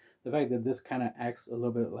yeah, the fact that this kind of acts a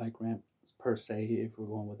little bit like ramp per se, if we're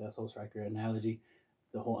going with that Soul Striker analogy,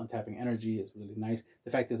 the whole untapping energy is really nice.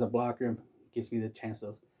 The fact there's a blocker gives me the chance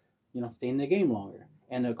of, staying in the game longer.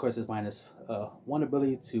 And of course, it's minus one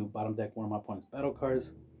ability to bottom deck one of my opponent's battle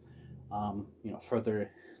cards.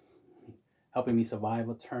 Further helping me survive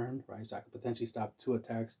a turn, right? So I could potentially stop 2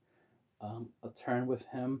 attacks a turn with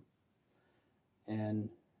him, and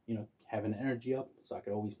have an energy up, so I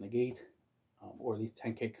could always negate, or at least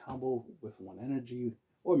 10k combo with 1 energy,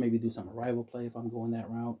 or maybe do some arrival play if I'm going that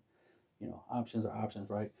route. Options are options,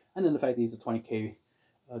 right? And then the fact that he's a 20k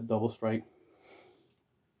double strike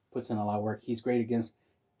puts in a lot of work. He's great against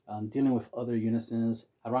dealing with other unisons.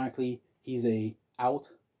 Ironically, he's a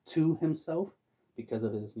out to himself because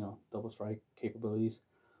of his double strike capabilities.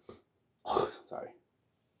 Sorry.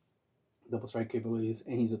 Double strike capabilities,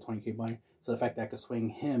 and he's a 20k binder. So the fact that I could swing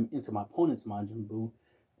him into my opponent's Majin Buu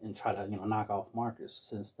and try to knock off markers,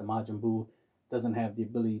 since the Majin Buu doesn't have the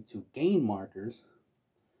ability to gain markers,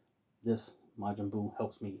 this Majin Buu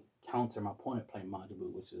helps me counter my opponent playing Majin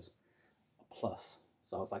Buu, which is a plus.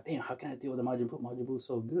 So I was like, damn, how can I deal with the Majin Buu? Majin Buu is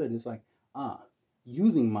so good. It's like,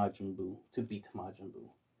 using Majin Buu to beat Majin Buu.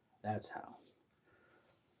 That's how.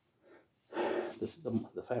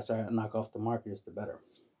 The faster I knock off the markers, the better.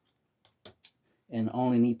 And I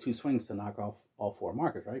only need 2 swings to knock off all 4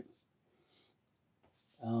 markers, right?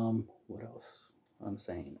 What else I'm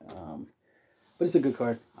saying? But it's a good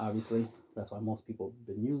card, obviously. That's why most people have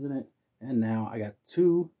been using it. And now I got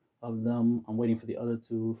 2 of them. I'm waiting for the other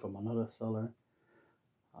 2 from another seller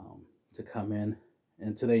to come in.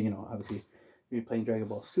 And today, obviously, we'll be playing Dragon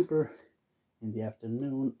Ball Super in the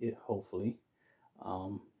afternoon, hopefully.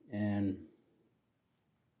 And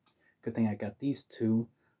good thing I got these 2.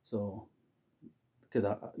 So, because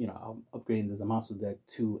I'm upgrading the Zamasu deck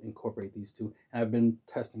to incorporate these 2, and I've been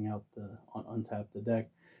testing out on Untap the deck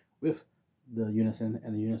with the Unison,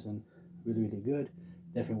 and the Unison really good.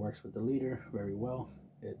 Definitely works with the leader very well.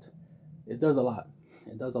 It does a lot.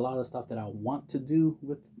 It does a lot of stuff that I want to do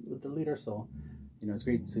with the leader. So it's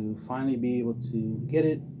great to finally be able to get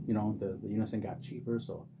it. The Unison got cheaper,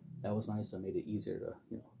 so that was nice. It made it easier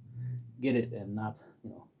to get it, and not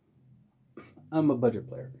I'm a budget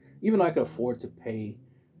player. Even though I could afford to pay,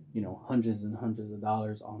 hundreds and hundreds of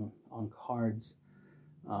dollars on cards,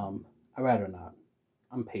 I'd rather not.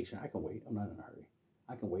 I'm patient. I can wait. I'm not in a hurry.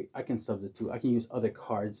 I can wait. I can substitute. I can use other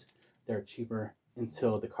cards that are cheaper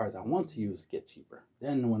until the cards I want to use get cheaper.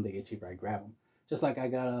 Then when they get cheaper, I grab them. Just like I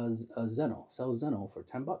got a Cell Zeno for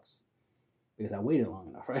 $10 because I waited long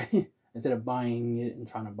enough, right? Instead of buying it and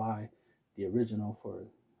trying to buy the original for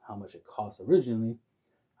how much it cost originally,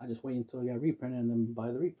 I just wait until it got reprinted and then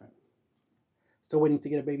buy the reprint. Still waiting to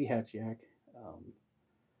get a baby Hatchiyak.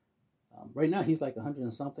 Right now he's like 100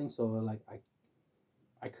 and something, so like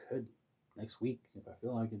I could next week if I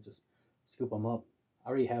feel like it, just scoop him up. I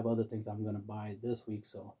already have other things I'm gonna buy this week,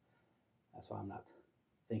 so that's why I'm not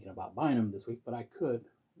thinking about buying him this week. But I could,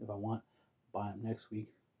 if I want, buy him next week.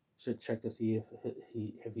 Should check to see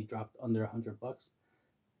if he dropped under $100.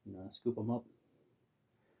 Scoop him up.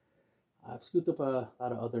 I've scooped up a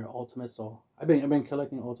lot of other ultimates, so I've been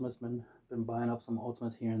collecting ultimates, been buying up some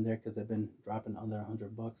ultimates here and there because they've been dropping under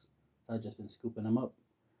 $100. So I've just been scooping them up.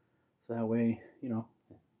 So that way,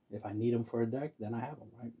 if I need them for a deck, then I have them,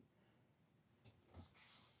 right?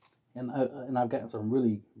 And I've gotten some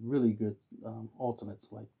really good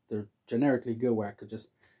ultimates. Like they're generically good where I could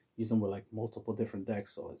just use them with like multiple different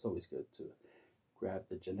decks. So it's always good to grab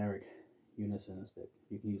the generic unisons that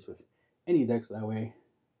you can use with any decks. That way,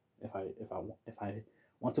 if I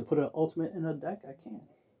want to put an ultimate in a deck, I can,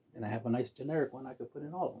 and I have a nice generic one I could put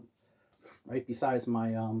in all of them, right? Besides my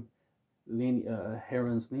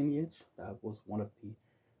Heron's lineage, that was one of the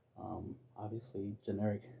obviously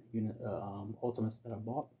generic ultimates that I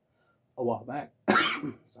bought a while back.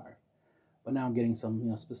 Sorry, but now I'm getting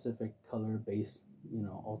some specific color based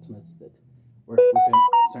ultimates that work within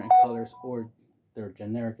certain colors, or they're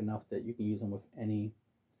generic enough that you can use them with any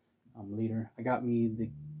leader. I got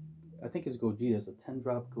me I think it's Gogeta. It's a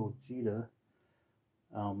 10-drop Gogeta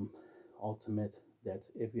ultimate that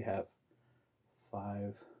if you have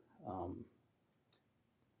 5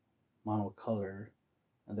 monocolor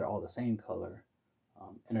and they're all the same color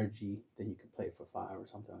energy, then you can play it for 5 or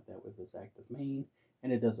something like that with its active main,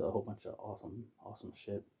 and it does a whole bunch of awesome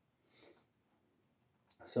shit.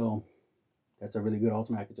 So that's a really good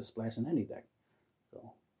ultimate. I could just splash in any deck.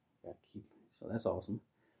 So so that's awesome.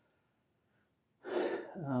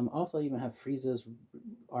 Also, I even have Frieza's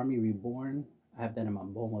Army Reborn. I have that in my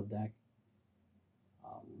Bulma deck.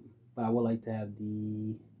 But I would like to have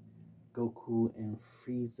the Goku and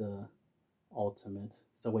Frieza Ultimate.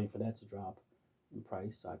 Still waiting for that to drop in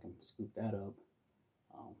price so I can scoop that up.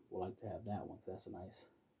 Would like to have that one because that's a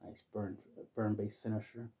nice burn based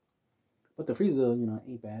finisher. But the Frieza,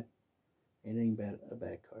 ain't bad. It ain't a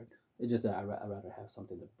bad card. It's just that I'd rather have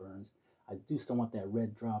something that burns. I do still want that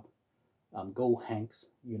red drop. Go Hanks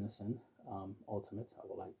Unison Ultimate. I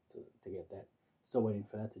would like to get that. Still waiting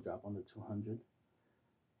for that to drop under 200.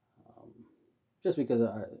 Just because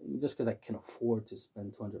I can afford to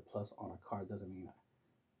spend 200 plus on a card doesn't mean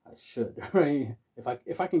I should, right?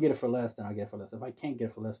 If I can get it for less, then I'll get it for less. If I can't get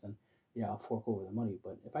it for less, then yeah, I'll fork over the money.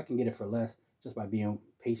 But if I can get it for less just by being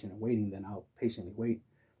patient and waiting, then I'll patiently wait.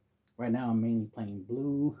 Right now, I'm mainly playing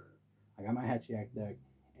blue. I got my Hatchiyak deck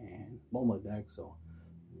and Bulma deck, so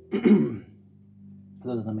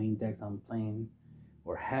those are the main decks I'm playing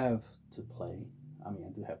or have to play. I mean, I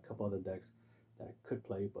do have a couple other decks that I could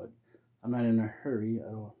play, but I'm not in a hurry.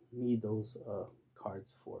 I don't need those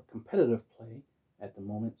cards for competitive play at the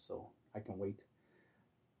moment, so I can wait.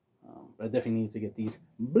 But I definitely need to get these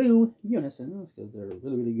blue Unisons because they're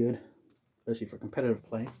really, really good, especially for competitive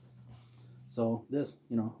play. So this,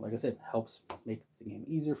 like I said, helps make the game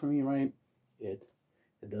easier for me, right? It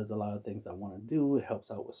does a lot of things I want to do. It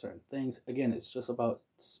helps out with certain things. Again, it's just about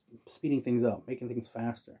speeding things up, making things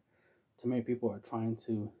faster. Too many people are trying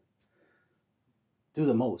to do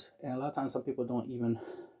the most. And a lot of times some people don't even,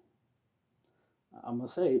 I'm going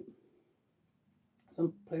to say,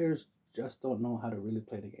 some players just don't know how to really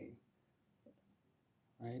play the game,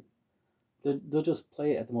 right? They'll just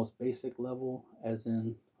play at the most basic level, as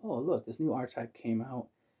in, oh, look, this new archetype came out,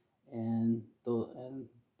 and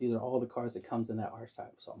these are all the cards that comes in that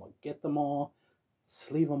archetype. So I'm going to get them all,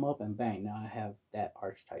 sleeve them up, and bang, now I have that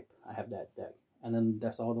archetype. I have that deck. And then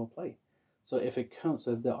that's all they'll play. So if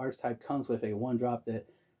the archetype comes with a one drop that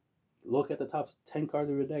look at the top 10 cards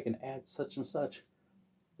of your deck and add such and such,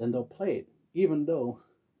 then they'll play it,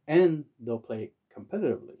 and they'll play it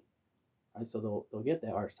competitively. Right? So they'll get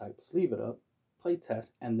that archetype, sleeve it up, play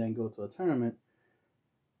test, and then go to a tournament.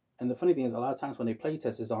 And the funny thing is, a lot of times when they play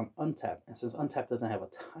test, it's on Untap. And since Untap doesn't have a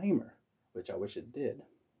timer, which I wish it did,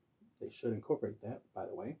 they should incorporate that, by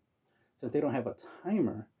the way. Since they don't have a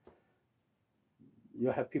timer,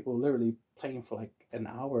 you'll have people literally playing for like an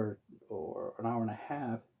hour or an hour and a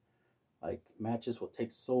half. Like, matches will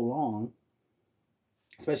take so long,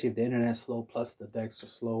 especially if the internet's slow, plus the decks are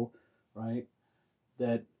slow, right?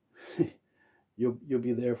 That you'll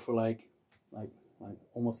be there for like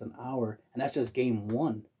almost an hour, and that's just game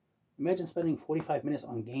one. Imagine spending 45 minutes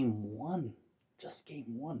on game one, just game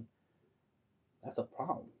one. That's a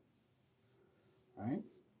problem, right?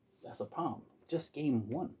 That's a problem. Just game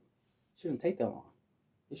one. Shouldn't take that long.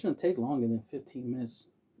 It shouldn't take longer than 15 minutes,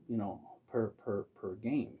 per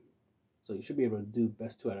game. So you should be able to do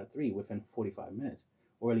best 2 out of 3 within 45 minutes,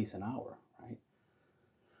 or at least an hour, right?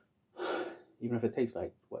 Even if it takes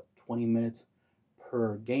 20 minutes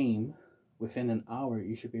per game, within an hour,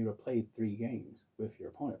 you should be able to play 3 games with your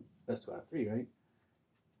opponent. Best 2 out of 3, right?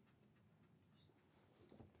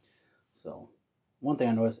 So one thing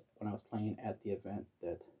I noticed when I was playing at the event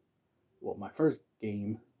that, my first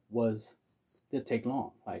game did take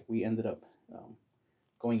long. Like, we ended up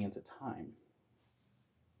going into time.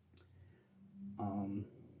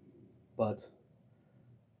 But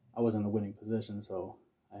I was in a winning position, so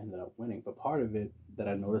I ended up winning. But part of it that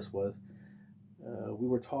I noticed was we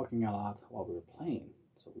were talking a lot while we were playing,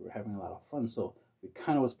 so we were having a lot of fun. So we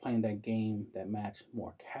kind of was playing that match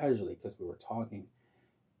more casually because we were talking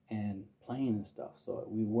and playing and stuff. So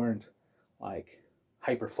we weren't like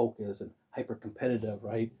hyper focused and hyper competitive,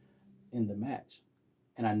 right, in the match.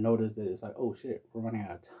 And I noticed that it's like, oh shit, we're running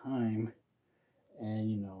out of time,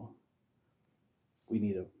 and we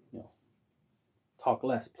need to talk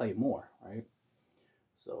less, play more, right?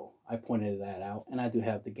 So I pointed that out, and I do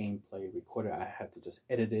have the gameplay recorded. I have to just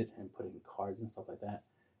edit it and put in cards and stuff like that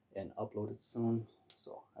and upload it soon.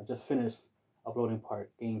 So I just finished uploading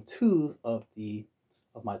game 2 of the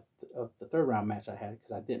third round match I had,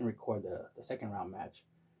 because I didn't record the second round match.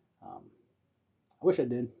 I wish I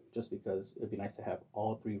did, just because it'd be nice to have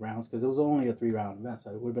all 3 rounds, because it was only a 3-round event,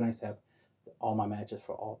 so it would be nice to have all my matches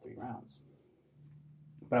for all 3 rounds.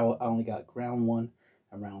 But I only got round 1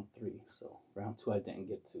 and round 3, so round 2 I didn't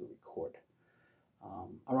get to record.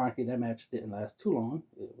 Ironically, that match didn't last too long.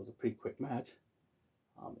 It was a pretty quick match.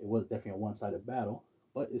 It was definitely a one-sided battle,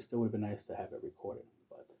 but it still would have been nice to have it recorded.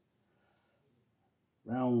 But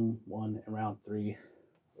round 1 and round 3,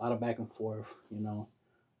 a lot of back and forth,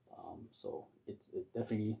 so it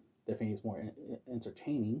definitely is more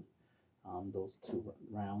entertaining, those 2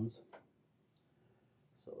 rounds.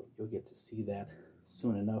 So you'll get to see that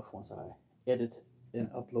soon enough once I edit and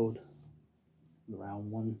upload the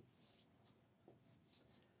round 1.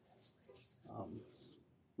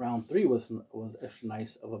 Round 3 was extra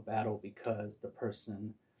nice of a battle because the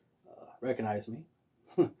person recognized me.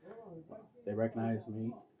 They recognized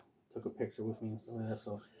me, took a picture with me and stuff like that.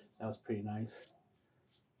 So that was pretty nice.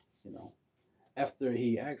 After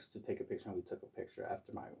he asked to take a picture, and we took a picture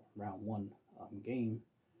after my round 1 game.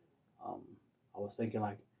 I was thinking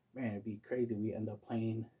like, man, it'd be crazy we end up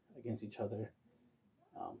playing against each other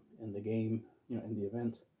in the game, in the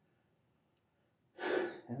event.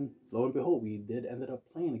 And lo and behold, we ended up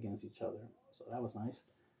playing against each other. So that was nice.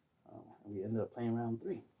 And we ended up playing round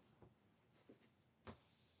 3.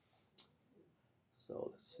 So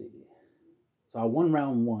let's see. So I won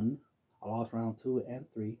round 1. I lost round 2 and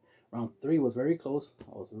 3. Round 3 was very close.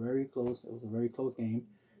 I was very close. It was a very close game.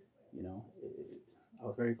 I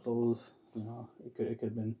was very close. It could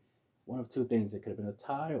have been one of 2 things. It could have been a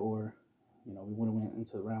tie, or we would have went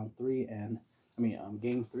into round 3 and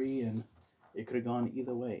game 3, and it could have gone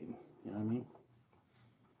either way. You know what I mean?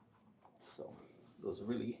 So it was a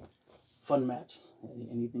really fun match.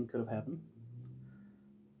 Anything could have happened.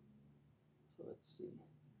 So let's see.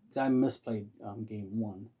 Because I misplayed game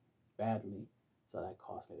 1 badly, so that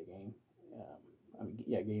cost me the game.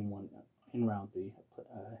 Game 1 in round 3.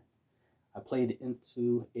 I played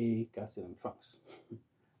into a Godzilla Trunks.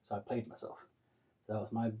 So I played myself. So that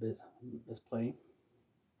was my misplay.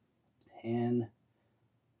 And,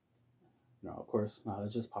 of course,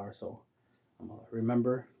 knowledge is power. So I'm going to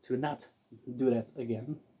remember to not do that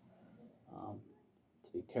again.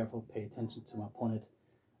 To be careful, pay attention to my opponent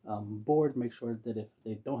board. Make sure that if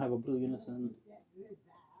they don't have a blue unison,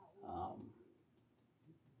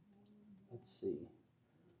 let's see.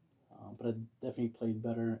 But I definitely played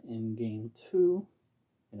better in game 2.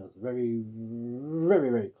 It was very, very,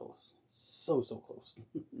 very close. So close.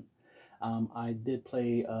 I did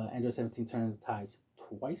play Android 17 turns ties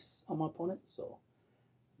twice on my opponent, so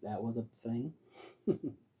that was a thing.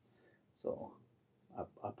 So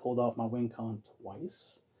I pulled off my win con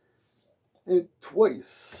twice. And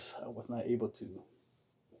twice I was not able to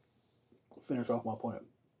finish off my opponent.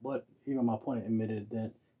 But even my opponent admitted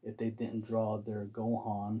that if they didn't draw their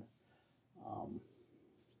Gohan,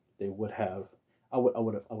 they would have. I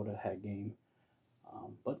would have had game.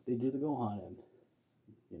 But they drew the Gohan,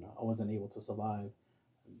 and I wasn't able to survive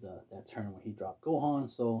that turn when he dropped Gohan.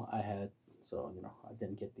 So I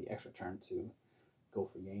didn't get the extra turn to go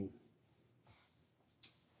for game.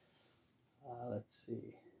 Let's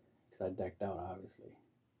see, because I decked out obviously.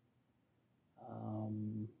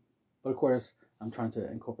 But of course, I'm trying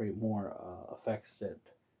to incorporate more effects that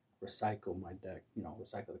recycle my deck,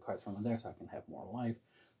 recycle the cards from my deck so I can have more life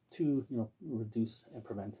to, reduce and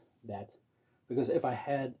prevent that. Because if I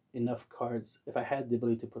had enough cards, if I had the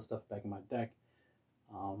ability to put stuff back in my deck,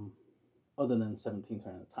 other than 17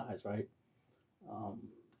 turn ties, right,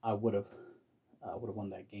 I would have won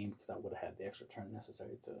that game because I would have had the extra turn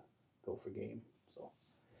necessary to go for game. So,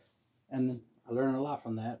 and I learned a lot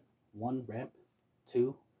from that. 1, ramp.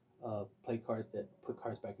 2, play cards that put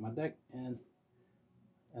cards back in my deck, and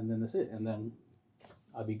then that's it. And then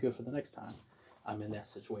I'll be good for the next time I'm in that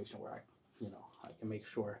situation where I can make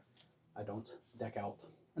sure I don't deck out.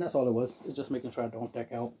 And that's all it was. It's just making sure I don't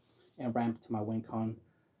deck out and ramp to my win con,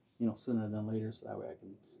 sooner than later, so that way I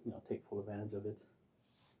can, take full advantage of it.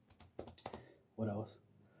 What else?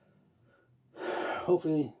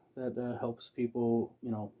 Hopefully that helps people,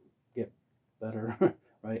 get better,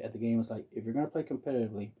 right, at the game. It's like, if you're going to play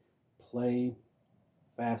competitively, play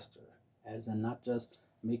faster, as in not just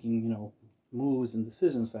making, moves and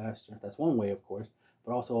decisions faster. That's one way, of course,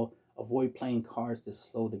 but also avoid playing cards that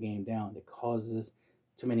slow the game down, that causes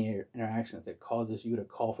too many interactions, that causes you to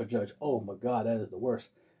call for judge. Oh my God, that is the worst.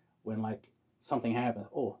 When like something happens,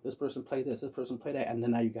 oh, this person played this person played that, and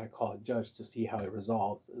then now you got to call a judge to see how it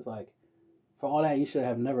resolves. It's like, for all that, you should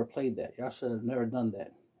have never played that. Y'all should have never done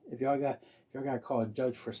that. If y'all got to call a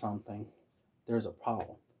judge for something, there's a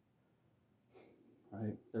problem.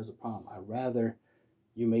 Right? There's a problem. I'd rather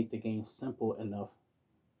you make the game simple enough.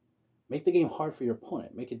 Make the game hard for your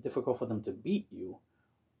opponent. Make it difficult for them to beat you,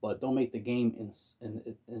 but don't make the game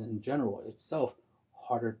in general itself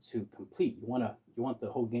harder to complete. You want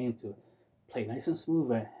the whole game to play nice and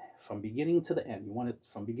smooth from beginning to the end. You want it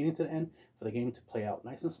from beginning to the end for the game to play out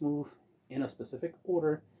nice and smooth in a specific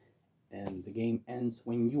order, and the game ends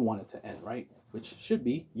when you want it to end, right? Which should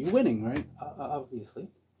be you winning, right? Obviously.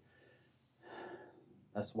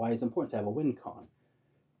 That's why it's important to have a win con.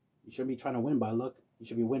 You shouldn't be trying to win by luck. You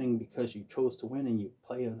should be winning because you chose to win and you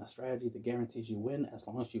play on a strategy that guarantees you win as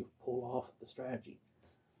long as you pull off the strategy.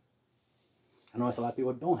 I notice a lot of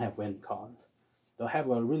people don't have win cons. They'll have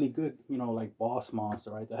a really good, like boss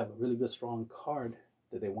monster, right? They'll have a really good strong card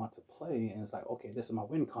that they want to play, and it's like, okay, this is my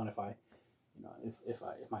win con if if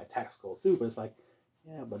my attacks go through. But it's like,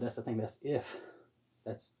 yeah, but that's the thing. That's if.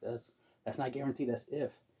 That's not guaranteed. That's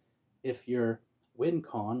if. If your win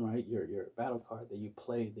con, right, your battle card that you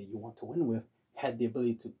play that you want to win with had the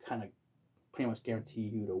ability to kind of pretty much guarantee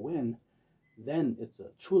you to win, then it's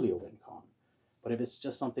truly a win con. But if it's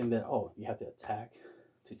just something that, you have to attack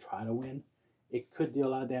to try to win, it could deal a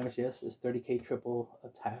lot of damage. Yes, it's 30k triple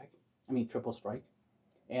strike,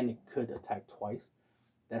 and it could attack twice.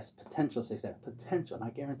 That's potential success. Potential,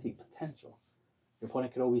 not guaranteed, potential. Your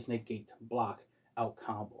opponent could always negate, block, out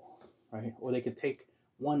combo, right? Or they could take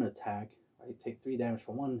one attack, right? Take 3 damage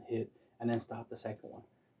for one hit, and then stop the second one.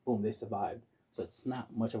 Boom, they survived. So it's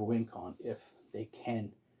not much of a win con if they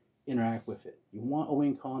can interact with it. You want a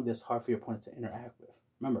win con that's hard for your opponent to interact with.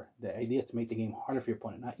 Remember, the idea is to make the game harder for your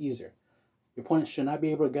opponent, not easier. Your opponent should not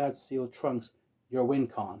be able to God Seal Trunks your win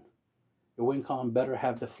con. Your win con better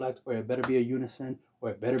have deflect, or it better be a unison,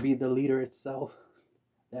 or it better be the leader itself.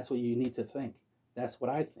 That's what you need to think. That's what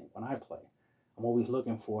I think when I play. I'm always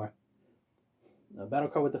looking for a battle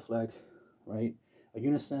card with deflect, right? A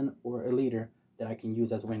unison or a leader that I can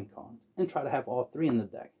use as win cons, and try to have all 3 in the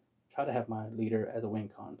deck. Try to have my leader as a win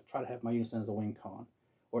con. Try to have my unison as a win con,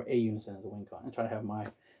 or a unison as a win con, and try to have my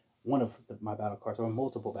battle cards or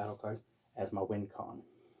multiple battle cards as my win con.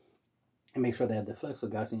 And make sure that deflect, so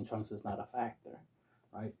God Seeing Trunks is not a factor,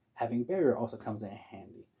 right? Having barrier also comes in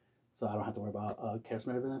handy, so I don't have to worry about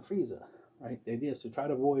charismatic than Frieza, right? The idea is to try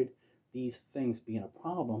to avoid these things being a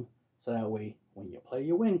problem, so that way when you play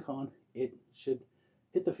your win con, it should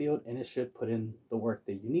hit the field and it should put in the work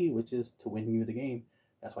that you need, which is to win you the game.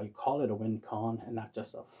 That's why you call it a win con and not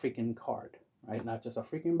just a freaking card, right? Not just a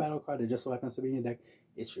freaking battle card that just so happens to be in your deck.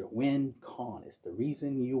 It's your win con. It's the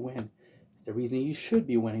reason you win. It's the reason you should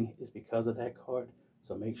be winning is because of that card.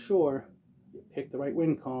 So make sure you pick the right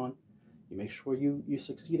win con. You make sure you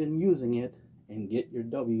succeed in using it and get your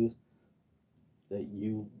W's that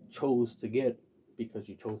you chose to get because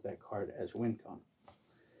you chose that card as your win con.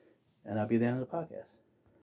 And that'll be the end of the podcast.